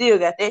 but you still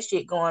got that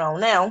shit going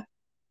on now.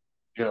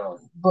 Yeah.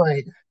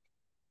 But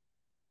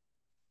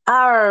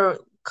our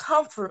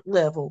comfort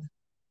level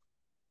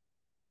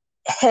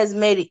has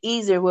made it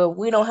easier where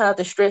we don't have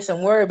to stress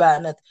and worry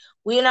about nothing.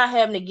 We're not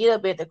having to get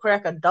up at the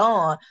crack of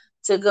dawn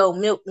to go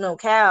milk no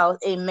cows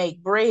and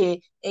make bread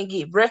and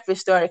get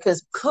breakfast started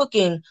because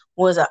cooking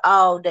was an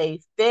all day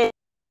fed.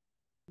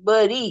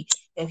 Buddy,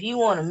 if you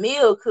want a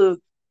meal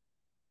cooked,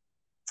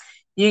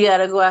 you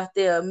gotta go out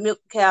there, milk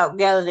cow,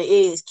 gather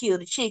the eggs, kill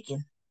the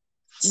chicken,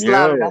 Yeah.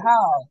 slaughter the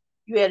hog.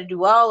 You had to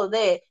do all of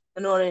that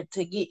in order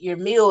to get your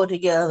meal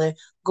together.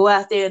 Go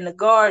out there in the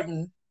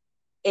garden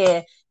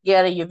and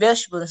gather your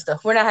vegetables and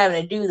stuff. We're not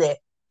having to do that.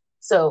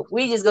 So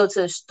we just go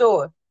to the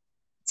store.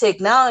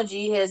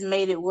 technology has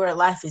made it where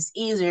life is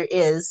easier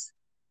as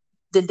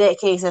the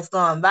decades have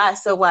gone by.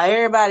 So while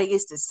everybody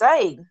gets to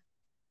say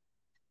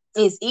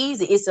it's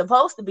easy, it's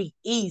supposed to be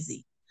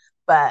easy,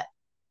 but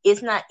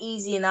it's not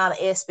easy in all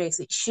the aspects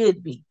it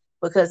should be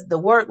because the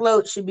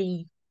workload should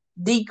be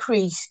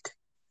decreased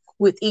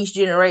with each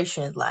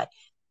generation. Like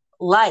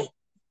light,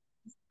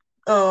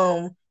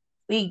 um,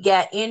 we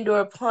got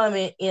indoor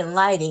plumbing and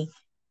lighting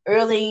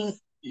early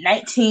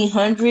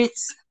 1900s.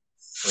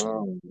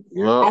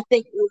 Yeah. I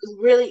think it was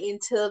really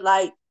into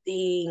like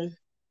the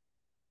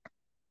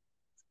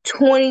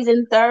 20s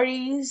and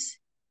 30s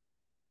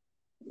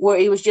where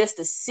it was just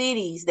the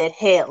cities that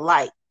had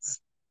light.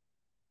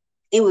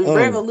 It was Mm.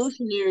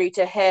 revolutionary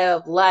to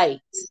have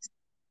lights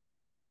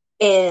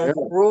Yeah. in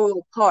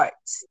rural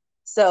parts.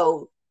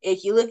 So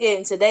if you look at it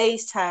in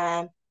today's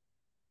time,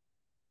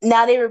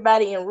 not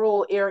everybody in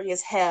rural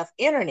areas have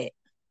internet.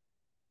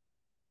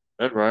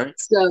 That's right.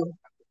 So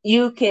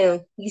you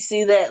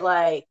see that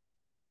like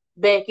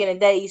back in the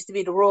day used to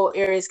be the rural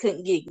areas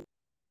couldn't get,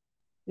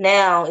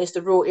 now it's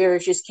the rural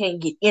areas just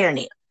can't get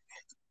internet.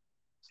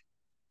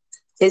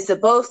 It's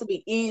supposed to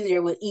be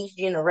easier with each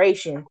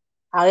generation.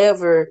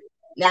 However,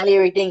 not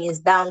everything is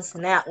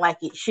balancing out like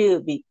it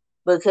should be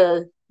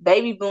because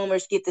baby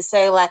boomers get to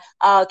say like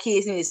all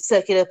kids need to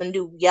suck it up and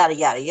do yada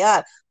yada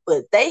yada.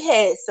 But they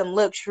had some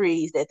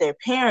luxuries that their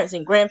parents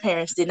and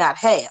grandparents did not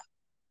have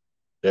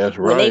That's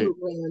when they right. were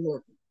growing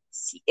up.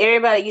 See,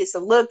 everybody gets a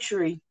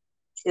luxury.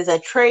 It's a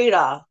trade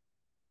off.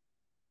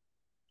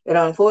 But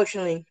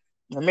unfortunately,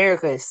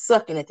 America is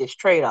sucking at this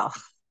trade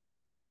off.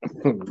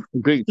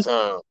 Big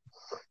time.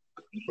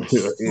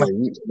 Yeah,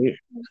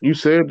 you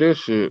said that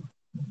shit.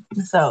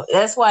 So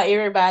that's why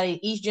everybody,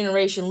 each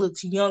generation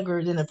looks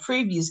younger than the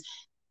previous.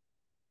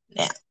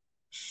 Now,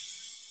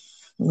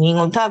 we ain't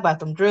gonna talk about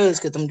them drugs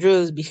because them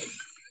drugs be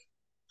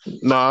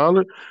Nah,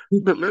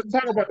 let's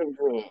talk about them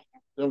drugs.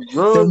 Them them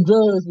drugs,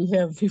 drugs be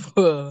having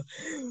people.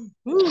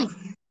 Whew.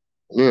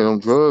 yeah, them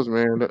drugs,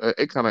 man.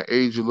 It kind of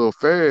age you a little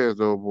fast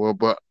though, boy.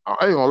 But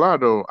I ain't gonna lie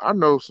though. I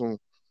know some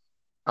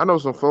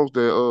folks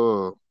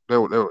that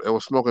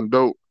was smoking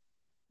dope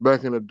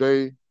back in the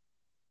day,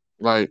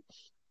 like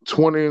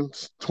 20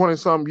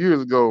 some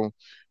years ago,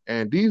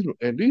 and these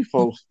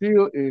folks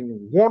still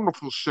in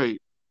wonderful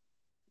shape.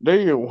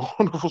 They in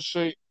wonderful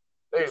shape.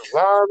 They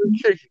live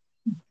and kicking.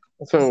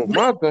 So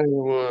my thing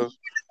was,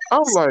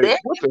 I'm like, There,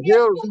 what the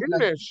hell is in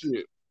that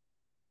shit?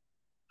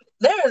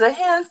 there is a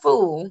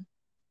handful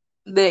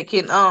that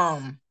can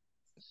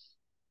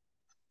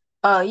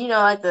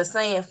like the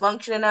saying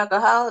functioning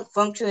alcoholic,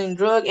 functioning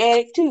drug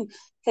addict too.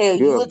 Hell,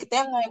 you Yeah, look at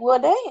them like, well,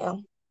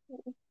 damn,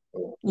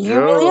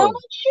 you really yeah, on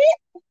that shit?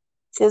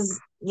 Cause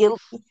you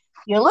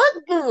look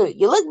good.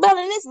 You look better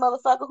than this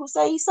motherfucker who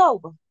say he's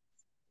sober.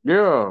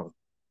 yeah, for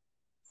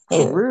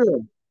Yeah.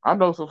 real. I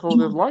know some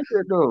folks that's like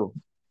that though.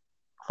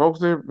 Folks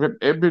that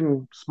have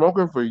been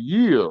smoking for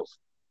years,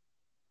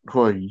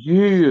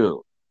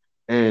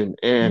 and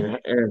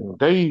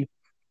they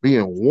be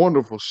in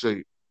wonderful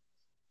shape,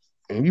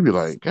 and you be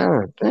like,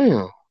 God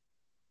damn,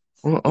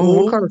 what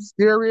kind of Mm,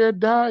 scary ass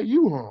diet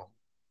you on?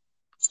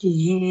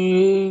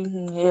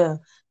 yeah.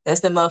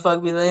 That's the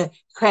motherfucker be like,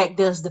 crack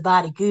does the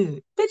body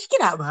good. Bitch,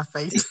 get out of my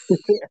face.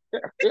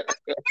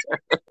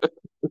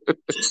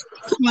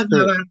 Come on,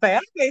 out of my face.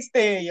 I can't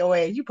stand your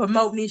ass. You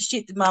promoting this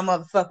shit to my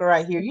motherfucker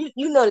right here. You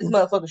know this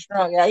motherfucker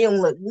strong out. He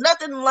don't look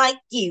nothing like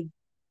you.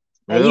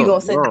 And you Hell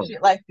gonna say some no,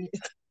 shit like this.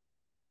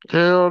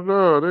 hell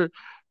no,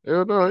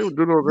 hell no, they would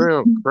do no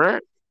damn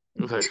crack.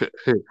 It's like,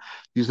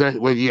 you say,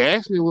 well, you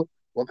asked me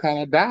what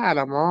kind of diet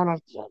I'm on.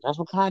 That's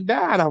what kind of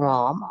diet I'm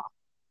on. I'm on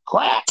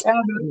crack.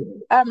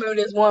 I remember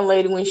this one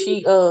lady when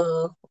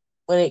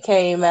it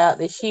came out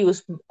that she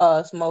was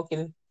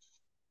smoking.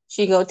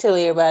 She gonna tell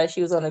everybody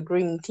she was on a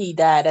green tea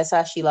diet. That's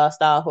how she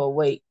lost all her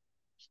weight.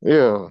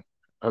 Yeah,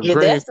 a If green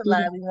that's the tea.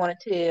 lie we want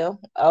to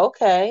tell,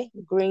 okay,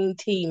 green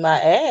tea my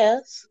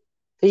ass.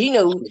 Cause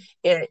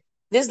it,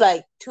 this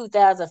like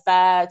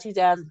 2005,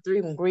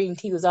 2003 when green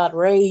tea was all the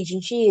rage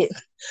and shit.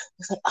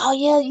 It's like, oh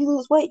yeah, you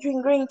lose weight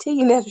drinking green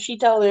tea, and that's what she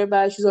told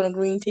everybody she's on a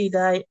green tea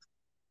diet.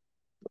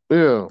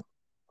 Yeah,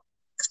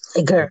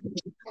 Hey, girl.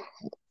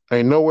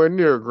 ain't nowhere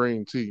near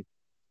green tea.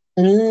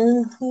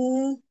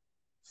 Mm-hmm.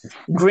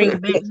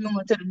 Greenback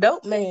going to the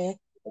dope man.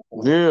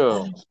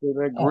 Yeah, spend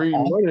that green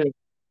money,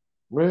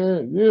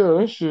 man. Yeah,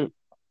 that shit,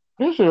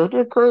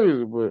 that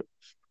crazy. But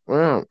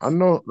man, I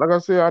know, like I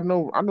said, I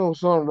know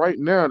some right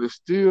now that's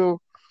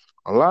still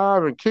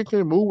alive and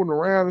kicking, moving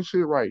around and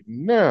shit right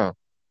now.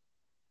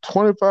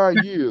 25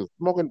 years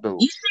smoking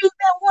dope. You see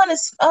that one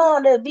is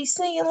that be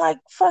singing like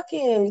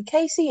fucking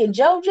Casey and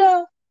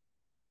JoJo?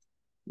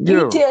 You can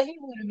Yeah, tell he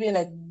would have been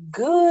a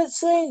good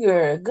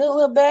singer, a good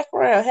little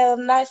background, had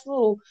a nice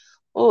little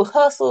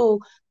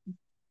hustle,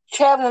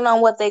 traveling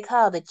on what they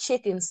call the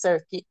chicken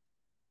circuit,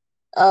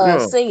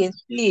 yeah, singing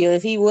still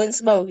if he wasn't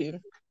smoking.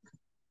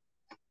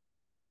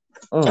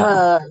 mm.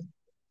 Uh,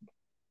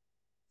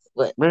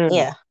 but Man,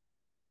 yeah,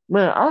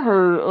 man, I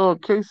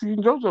heard Casey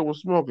and JoJo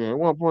was smoking at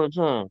one point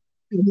in time.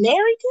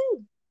 married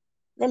too.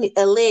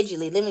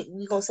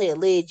 we're gonna say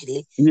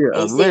allegedly. Yeah,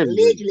 They said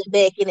allegedly. allegedly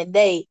back in the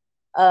day,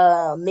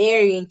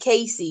 Mary and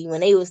Casey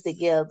when they was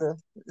together.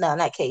 No,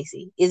 not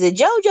Casey. Is it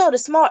JoJo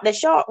the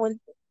short one,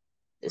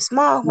 the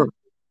small No, one?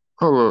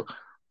 hold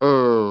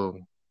up.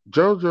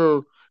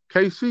 JoJo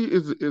KC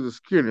is a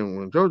skinny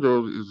one.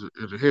 JoJo is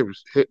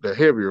a the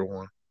heavier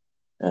one.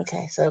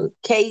 Okay, so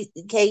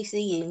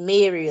Casey and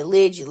Mary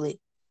allegedly,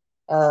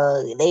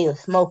 they were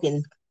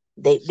smoking.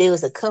 They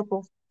was a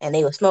couple and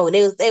they were smoking.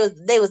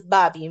 They was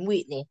Bobby and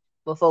Whitney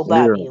before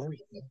Yeah, Bobby and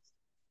Whitney.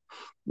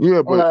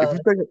 yeah. But Uh,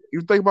 if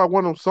you think about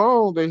one of them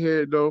songs they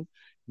had though,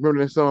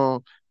 remember that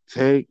song?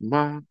 Take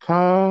my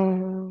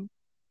car.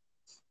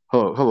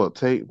 Hold up,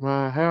 take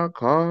my house,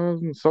 car,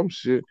 and some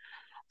shit.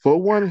 For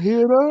one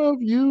hit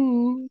of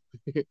you,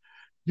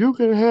 you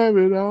can have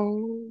it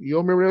all. You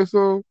don't remember that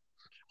song?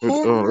 A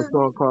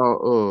song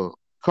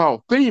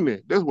called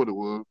Fiendin'. That's what it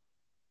was.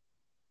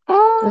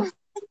 I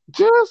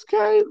just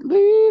can't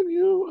leave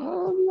you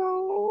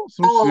alone.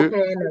 Some oh, shit.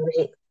 okay, I know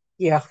that.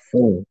 Yeah,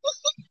 Mm.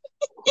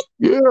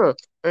 Yeah.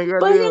 And but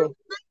goddamn.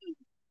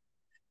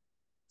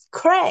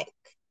 crack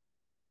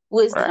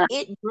was the Ah,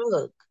 it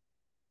drug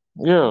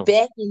yeah.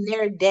 back in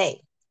their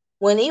day.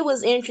 When it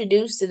was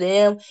introduced to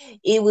them,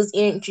 it was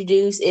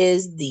introduced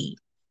as the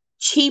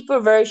cheaper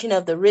version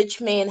of the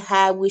rich man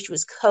high, which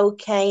was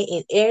cocaine,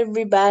 and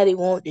everybody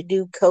wanted to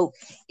do coke.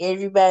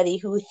 Everybody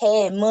who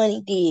had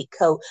money did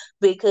coke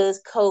because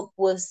coke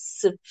was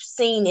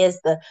seen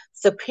as the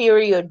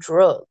superior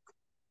drug.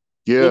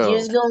 If you're Yeah.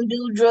 just gonna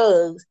do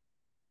drugs,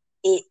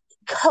 it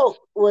coke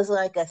was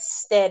like a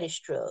status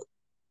drug.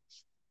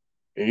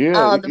 Yeah.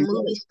 All the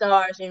movie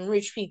stars and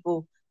rich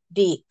people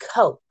did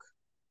coke.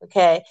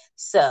 Okay,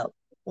 so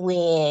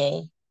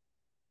when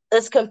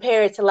let's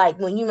compare it to like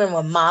when you remember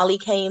when Molly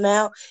came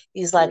out,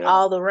 he's like Yeah.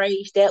 all the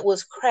rage that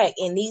was crack,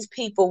 and these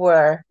people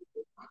were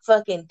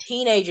fucking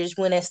teenagers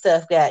when that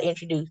stuff got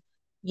introduced.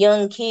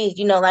 Young kids,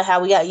 like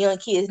how we got young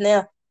kids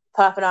now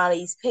popping all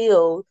these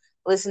pills,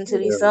 listen to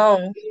these Yeah.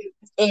 songs,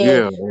 and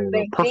Yeah. And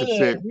back then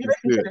Percocet we and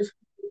listen to shit. this.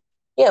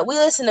 Yeah, we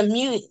listen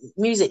to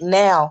music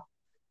now,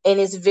 and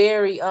it's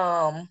very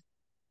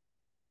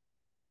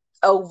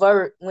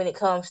overt when it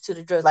comes to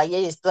the drugs. Like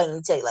they just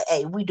blatantly tell you, like,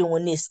 "Hey, we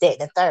doing this, that,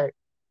 and the third."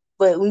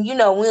 But when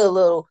we're a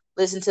little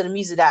listen to the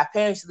music that our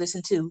parents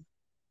listen to,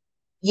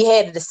 you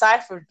had to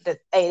decipher that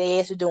hey, they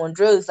actually doing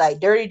drugs like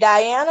Dirty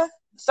Diana.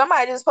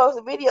 Somebody just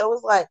posted a video. It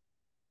was like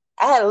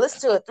I had to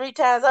listen to it 3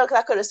 times over because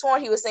I could have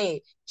sworn he was saying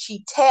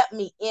she tapped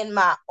me in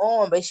my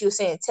arm, but she was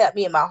saying tap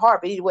me in my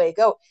heart. But either way it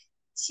go,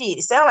 shit,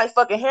 it sound like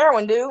fucking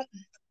heroin, dude.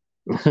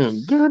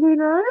 Dirty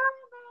now.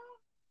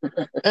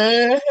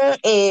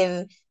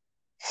 And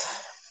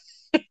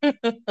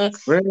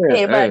Man,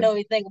 anybody hey. know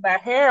anything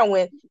about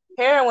heroin?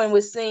 Heroin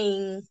was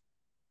seen.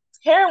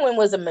 Heroin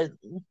was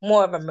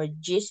more of a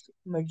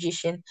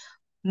magician.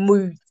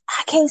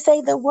 I can't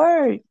say the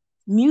word.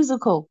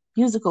 Musical,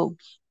 Yeah.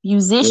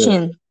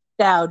 musician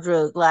style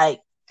drug.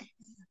 Like,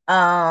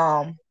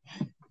 um,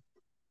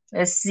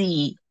 let's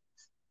see.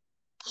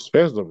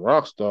 Especially the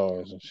rock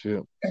stars and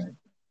shit.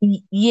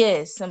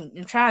 Yes, I'm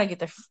trying to get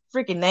the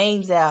freaking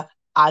names out.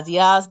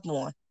 Ozzy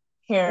Osbourne,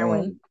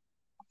 heroin.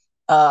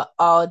 Mm.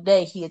 All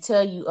day. He'll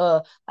tell you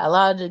a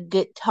lot of the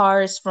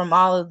guitarists from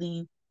all of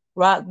the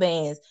rock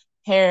bands,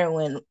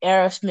 Heroin,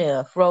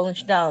 Aerosmith, Rolling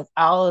Stones,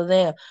 all of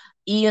them,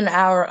 even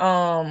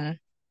our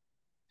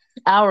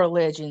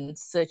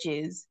legends such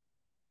as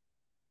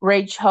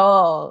Ray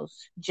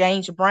Charles,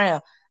 James Brown.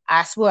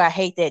 I swear I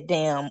hate that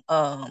damn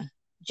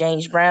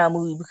James Brown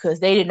movie because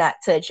they did not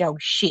touch on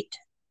shit.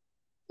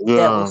 That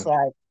Yeah. was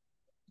like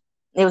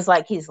it was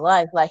like his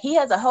life. Like he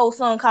has a whole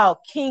song called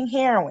King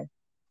Heroin,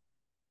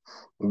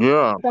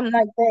 Yeah. something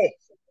like that.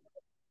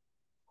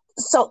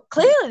 So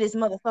clearly, this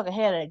motherfucker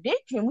had an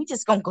addiction. We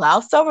just gonna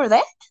gloss over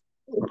that.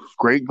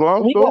 Great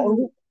glossed We over.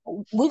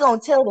 gonna we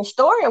gonna tell the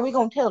story, or we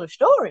gonna tell the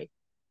story.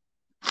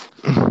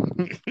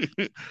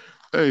 Hey,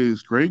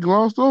 it's great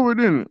glossed over,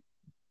 didn't it?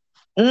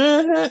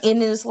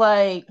 And it's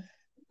like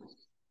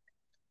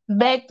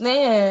back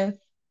then,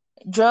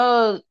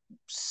 drugs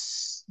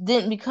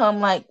didn't become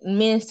like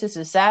menace to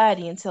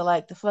society until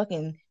like the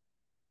fucking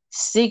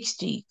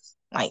 60s.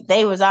 Like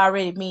they was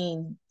already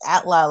being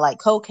outlawed. Like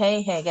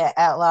cocaine had got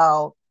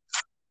outlawed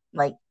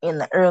like in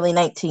the early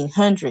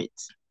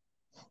 1900s.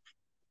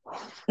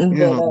 But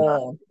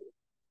Yeah.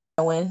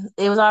 when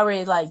it was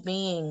already like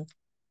being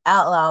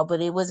outlawed,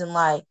 but it wasn't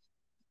like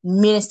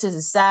menace to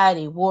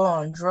society, war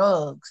on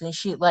drugs and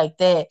shit like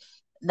that.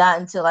 Not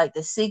until like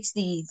the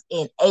 60s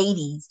and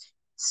 80s,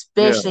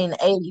 Yeah. especially in the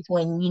 80s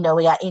when we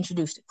got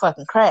introduced to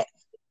fucking crack.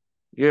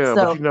 Yeah.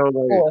 But So, you know,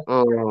 like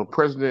or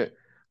President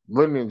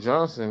Lyndon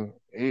Johnson,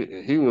 he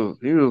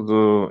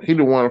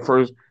the one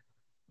first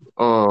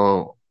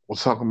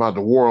was talking about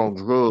the war on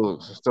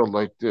drugs and stuff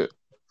like that.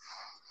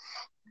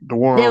 The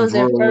war that on was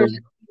their drugs. first.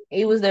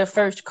 It was their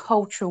first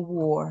culture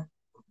war.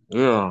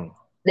 Yeah.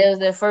 That was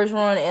their first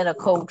run at a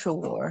culture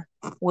war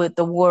with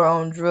the war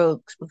on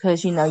drugs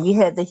because you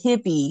had the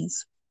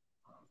hippies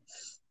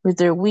with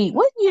their weed.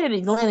 What year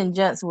did Lyndon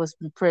Johnson was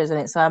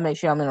president? So I make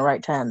sure I'm in the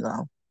right time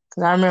zone.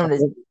 Because I remember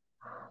this.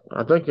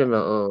 I think in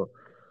the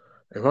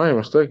if I ain't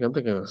mistaken, I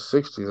think in the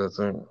 '60s. I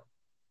think.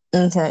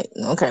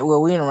 Okay.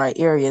 Well, we in the right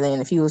area then.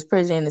 If he was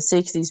president in the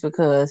 '60s,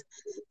 because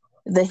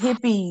the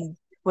hippies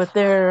with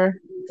their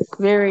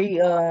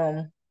very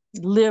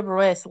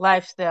liberal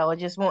lifestyle,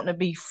 just wanting to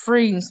be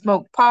free and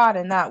smoke pot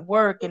and not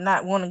work and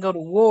not want to go to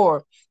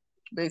war.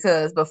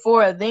 Because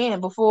before then,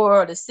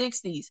 before the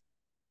 '60s,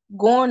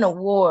 going to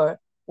war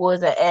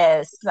was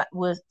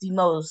the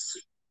most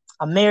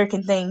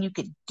American thing you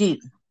could do.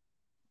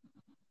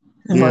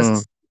 Yeah.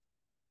 Was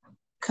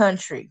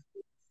country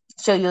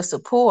show your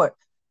support,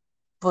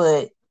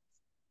 but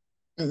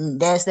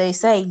as they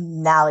say,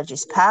 knowledge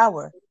is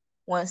power.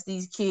 Once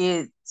these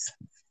kids,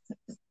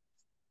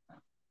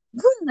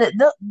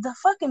 the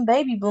fucking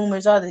baby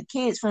boomers are the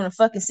kids from the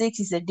fucking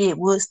 '60s that did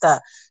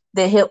Woodstock,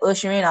 that helped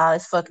usher in all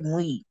this fucking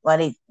weed, while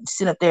they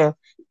sit up there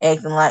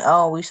acting like,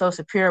 oh, we so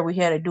superior, we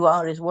had to do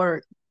all this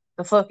work.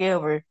 The fuck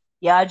ever.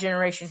 Y'all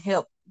generation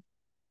helped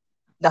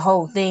the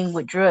whole thing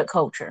with drug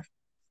culture.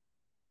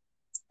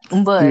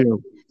 But Yeah.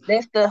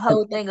 that's the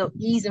whole thing of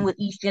easing with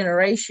each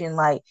generation.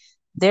 Like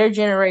their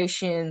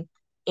generation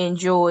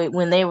enjoyed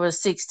when they were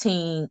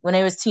 16, when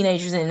they was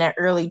teenagers in their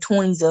early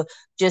 20s, of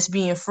just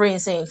being free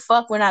and saying,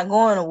 fuck, we're not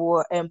going to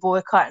war, and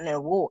boycotting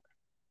their war.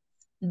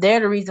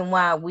 They're the reason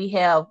why we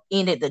have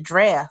ended the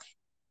draft,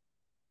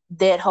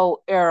 that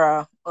whole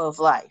era of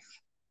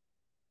life.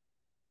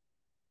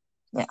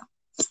 Yeah.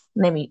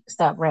 Let me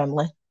stop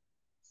rambling.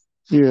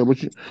 Yeah, but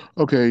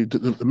okay,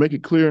 to make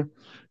it clear,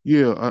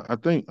 yeah, I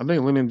think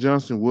Lyndon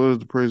Johnson was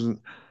the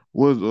president,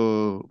 was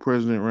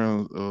president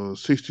around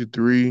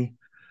 63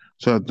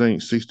 to I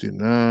think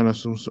 69 or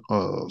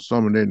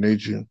some of that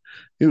nature.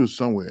 He was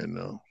somewhere in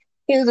there.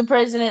 He was the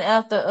president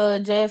after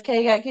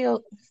JFK got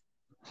killed.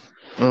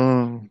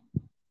 Um,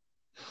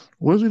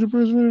 was he the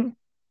president?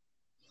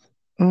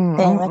 Damn,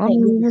 I I can't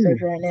don't Google remember.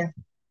 search right now.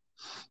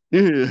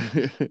 Yeah,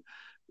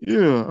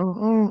 yeah,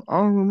 I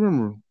don't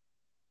remember.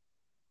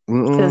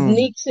 Because Um,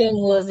 Nixon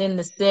was in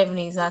the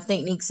 '70s. I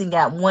think Nixon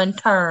got one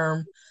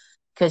term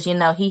because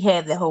he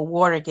had the whole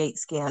Watergate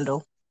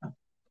scandal.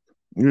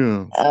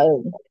 yeah.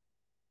 Oh.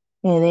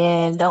 And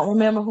then don't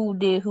remember who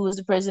was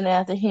the president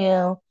after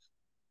him,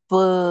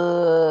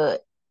 but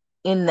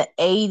in the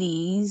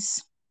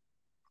 '80s,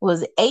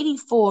 was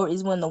 '84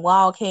 is when the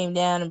wall came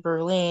down in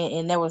Berlin,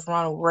 and there was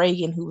Ronald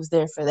Reagan who was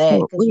there for that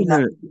Oh, because wait a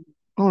minute.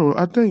 Oh,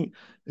 I think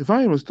if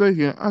I ain't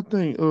mistaken, I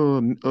think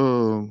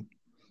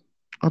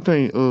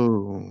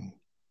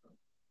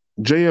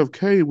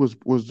JFK was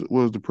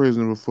the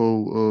president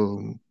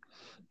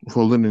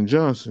before Lyndon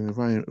Johnson, if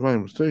I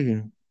ain't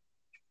mistaken.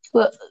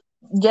 well,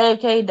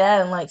 JFK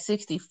died in like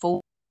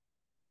 '64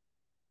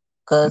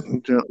 because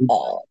Ja-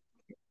 uh,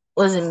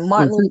 was it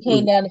Martin Was Luther it,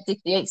 King died in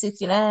 '68,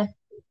 '69?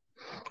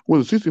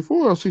 was it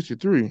 64 or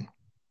 63?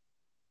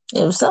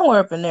 It was somewhere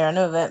up in there. I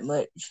know that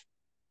much.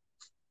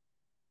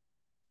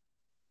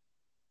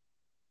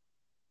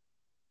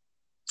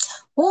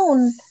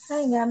 Oh, I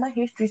ain't got my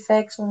history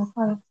facts on.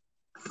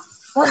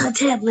 Where's my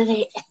tablet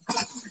at?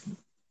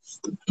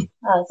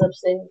 Oh, it's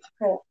upstairs.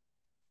 Crap.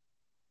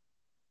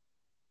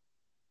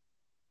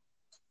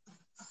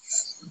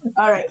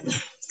 All right.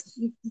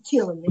 You're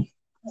killing me.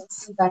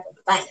 Let's see if I can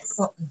find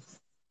something.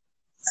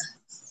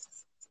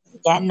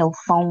 Got no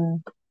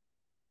phone.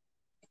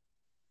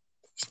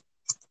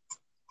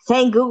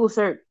 Can't Google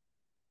search.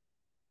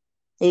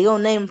 They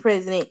gonna name a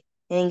president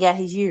and ain't got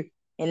his year.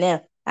 And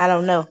now, I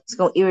don't know. It's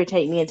gonna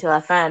irritate me until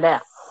I find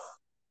out.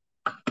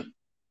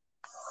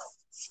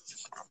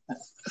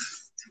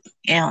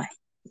 Anyway.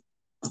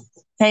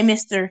 Hey,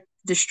 Mr.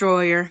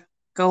 Destroyer.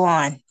 Go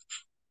on.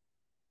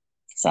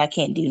 Because I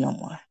can't do no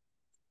more.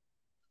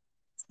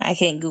 I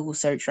can't Google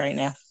search right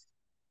now.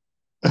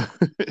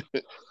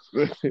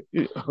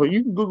 Oh,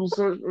 you can Google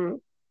search.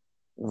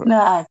 No,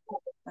 I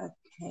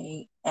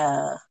can't.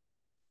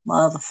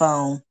 My other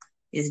phone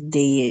is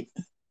dead.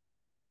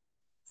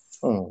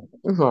 Oh,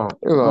 it's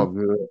all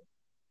good.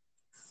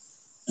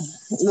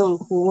 Little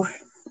cool.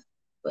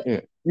 But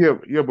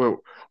Yeah, but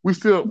we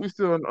still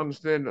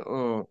understand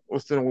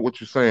understand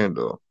what you're saying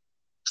though.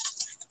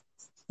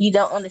 you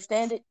don't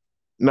understand it?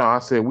 No, I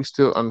said we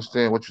still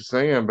understand what you're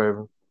saying, baby.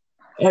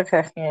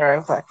 Okay. All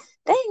right. Fine.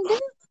 Dang, dude.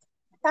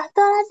 I thought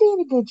I did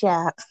a good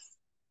job.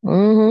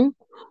 Mm-hmm.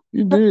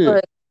 You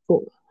did. But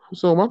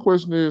So my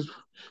question is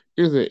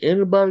there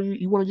anybody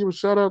you want to give a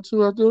shout out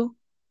to out there?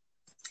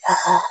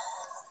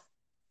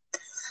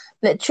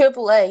 the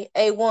AAA,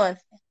 A1,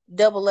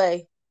 double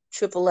A,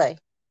 triple A.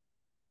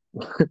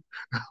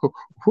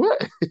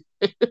 What?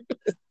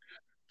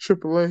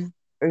 AAA,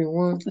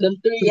 A1, Them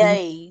three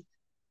A's.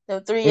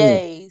 Them three mm.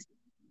 A's.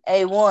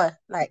 A1,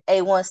 like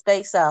A1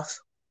 steak sauce.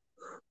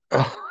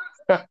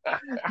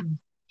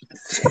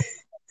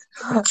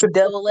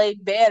 Double A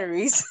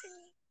batteries.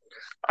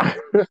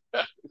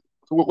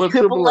 What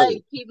Triple AAA?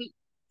 A keep me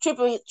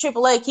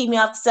triple A keep me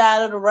off the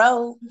side of the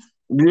road.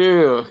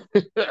 Yeah.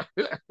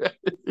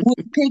 We'll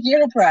pick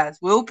Enterprise.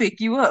 We'll pick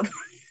you up.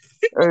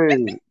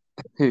 Hey,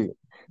 hey,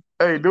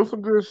 hey, do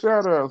some good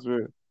shout outs,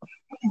 man.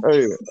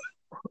 Hey,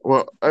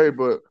 well, hey,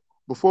 but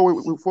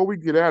before we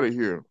get out of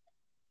here,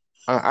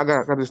 I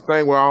got this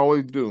thing where I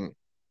always do.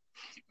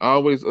 I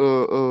always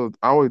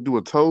do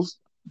a toast.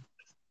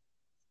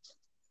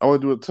 I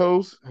always do a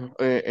toast,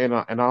 and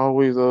I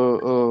always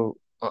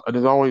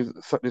there's always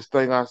this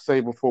thing I say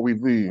before we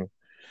leave.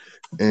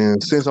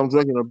 And since I'm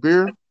drinking a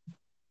beer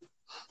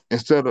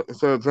instead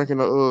of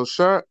drinking a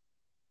shot,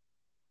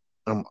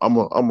 I'm I'm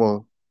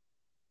gonna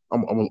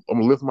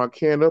lift my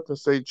can up and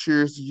say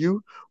cheers to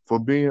you for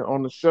being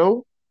on the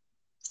show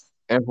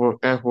and for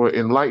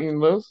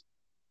enlightening us.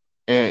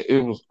 And it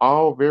was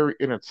all very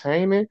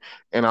entertaining.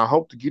 And I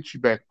hope to get you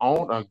back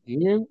on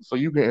again so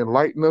you can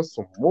enlighten us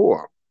some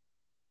more.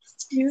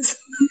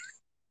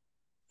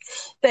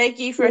 Thank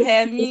you for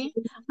having me.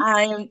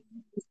 I am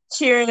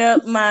cheering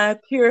up my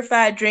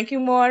purified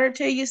drinking water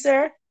to you,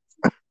 sir.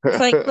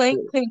 Clink, clink,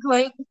 clink,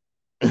 clink.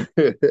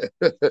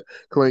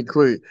 Clean,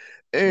 clean.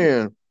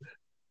 And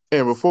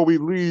and before we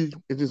leave,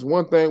 it's just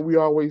one thing we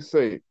always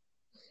say.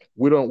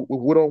 We don't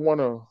want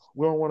to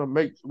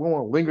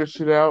linger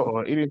shit out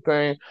or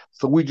anything.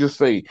 So we just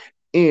say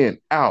in,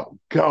 out,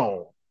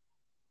 gone.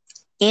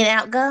 In,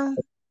 out, go.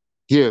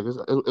 Yeah, that's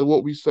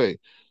what we say.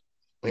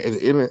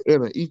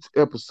 In each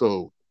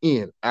episode,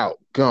 in, out,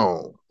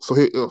 gone. So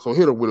hit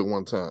them with it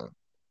one time.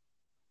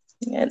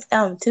 Yeah,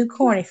 I'm too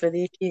corny for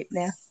this shit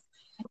now.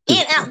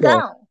 In, out,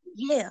 go.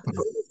 Yeah.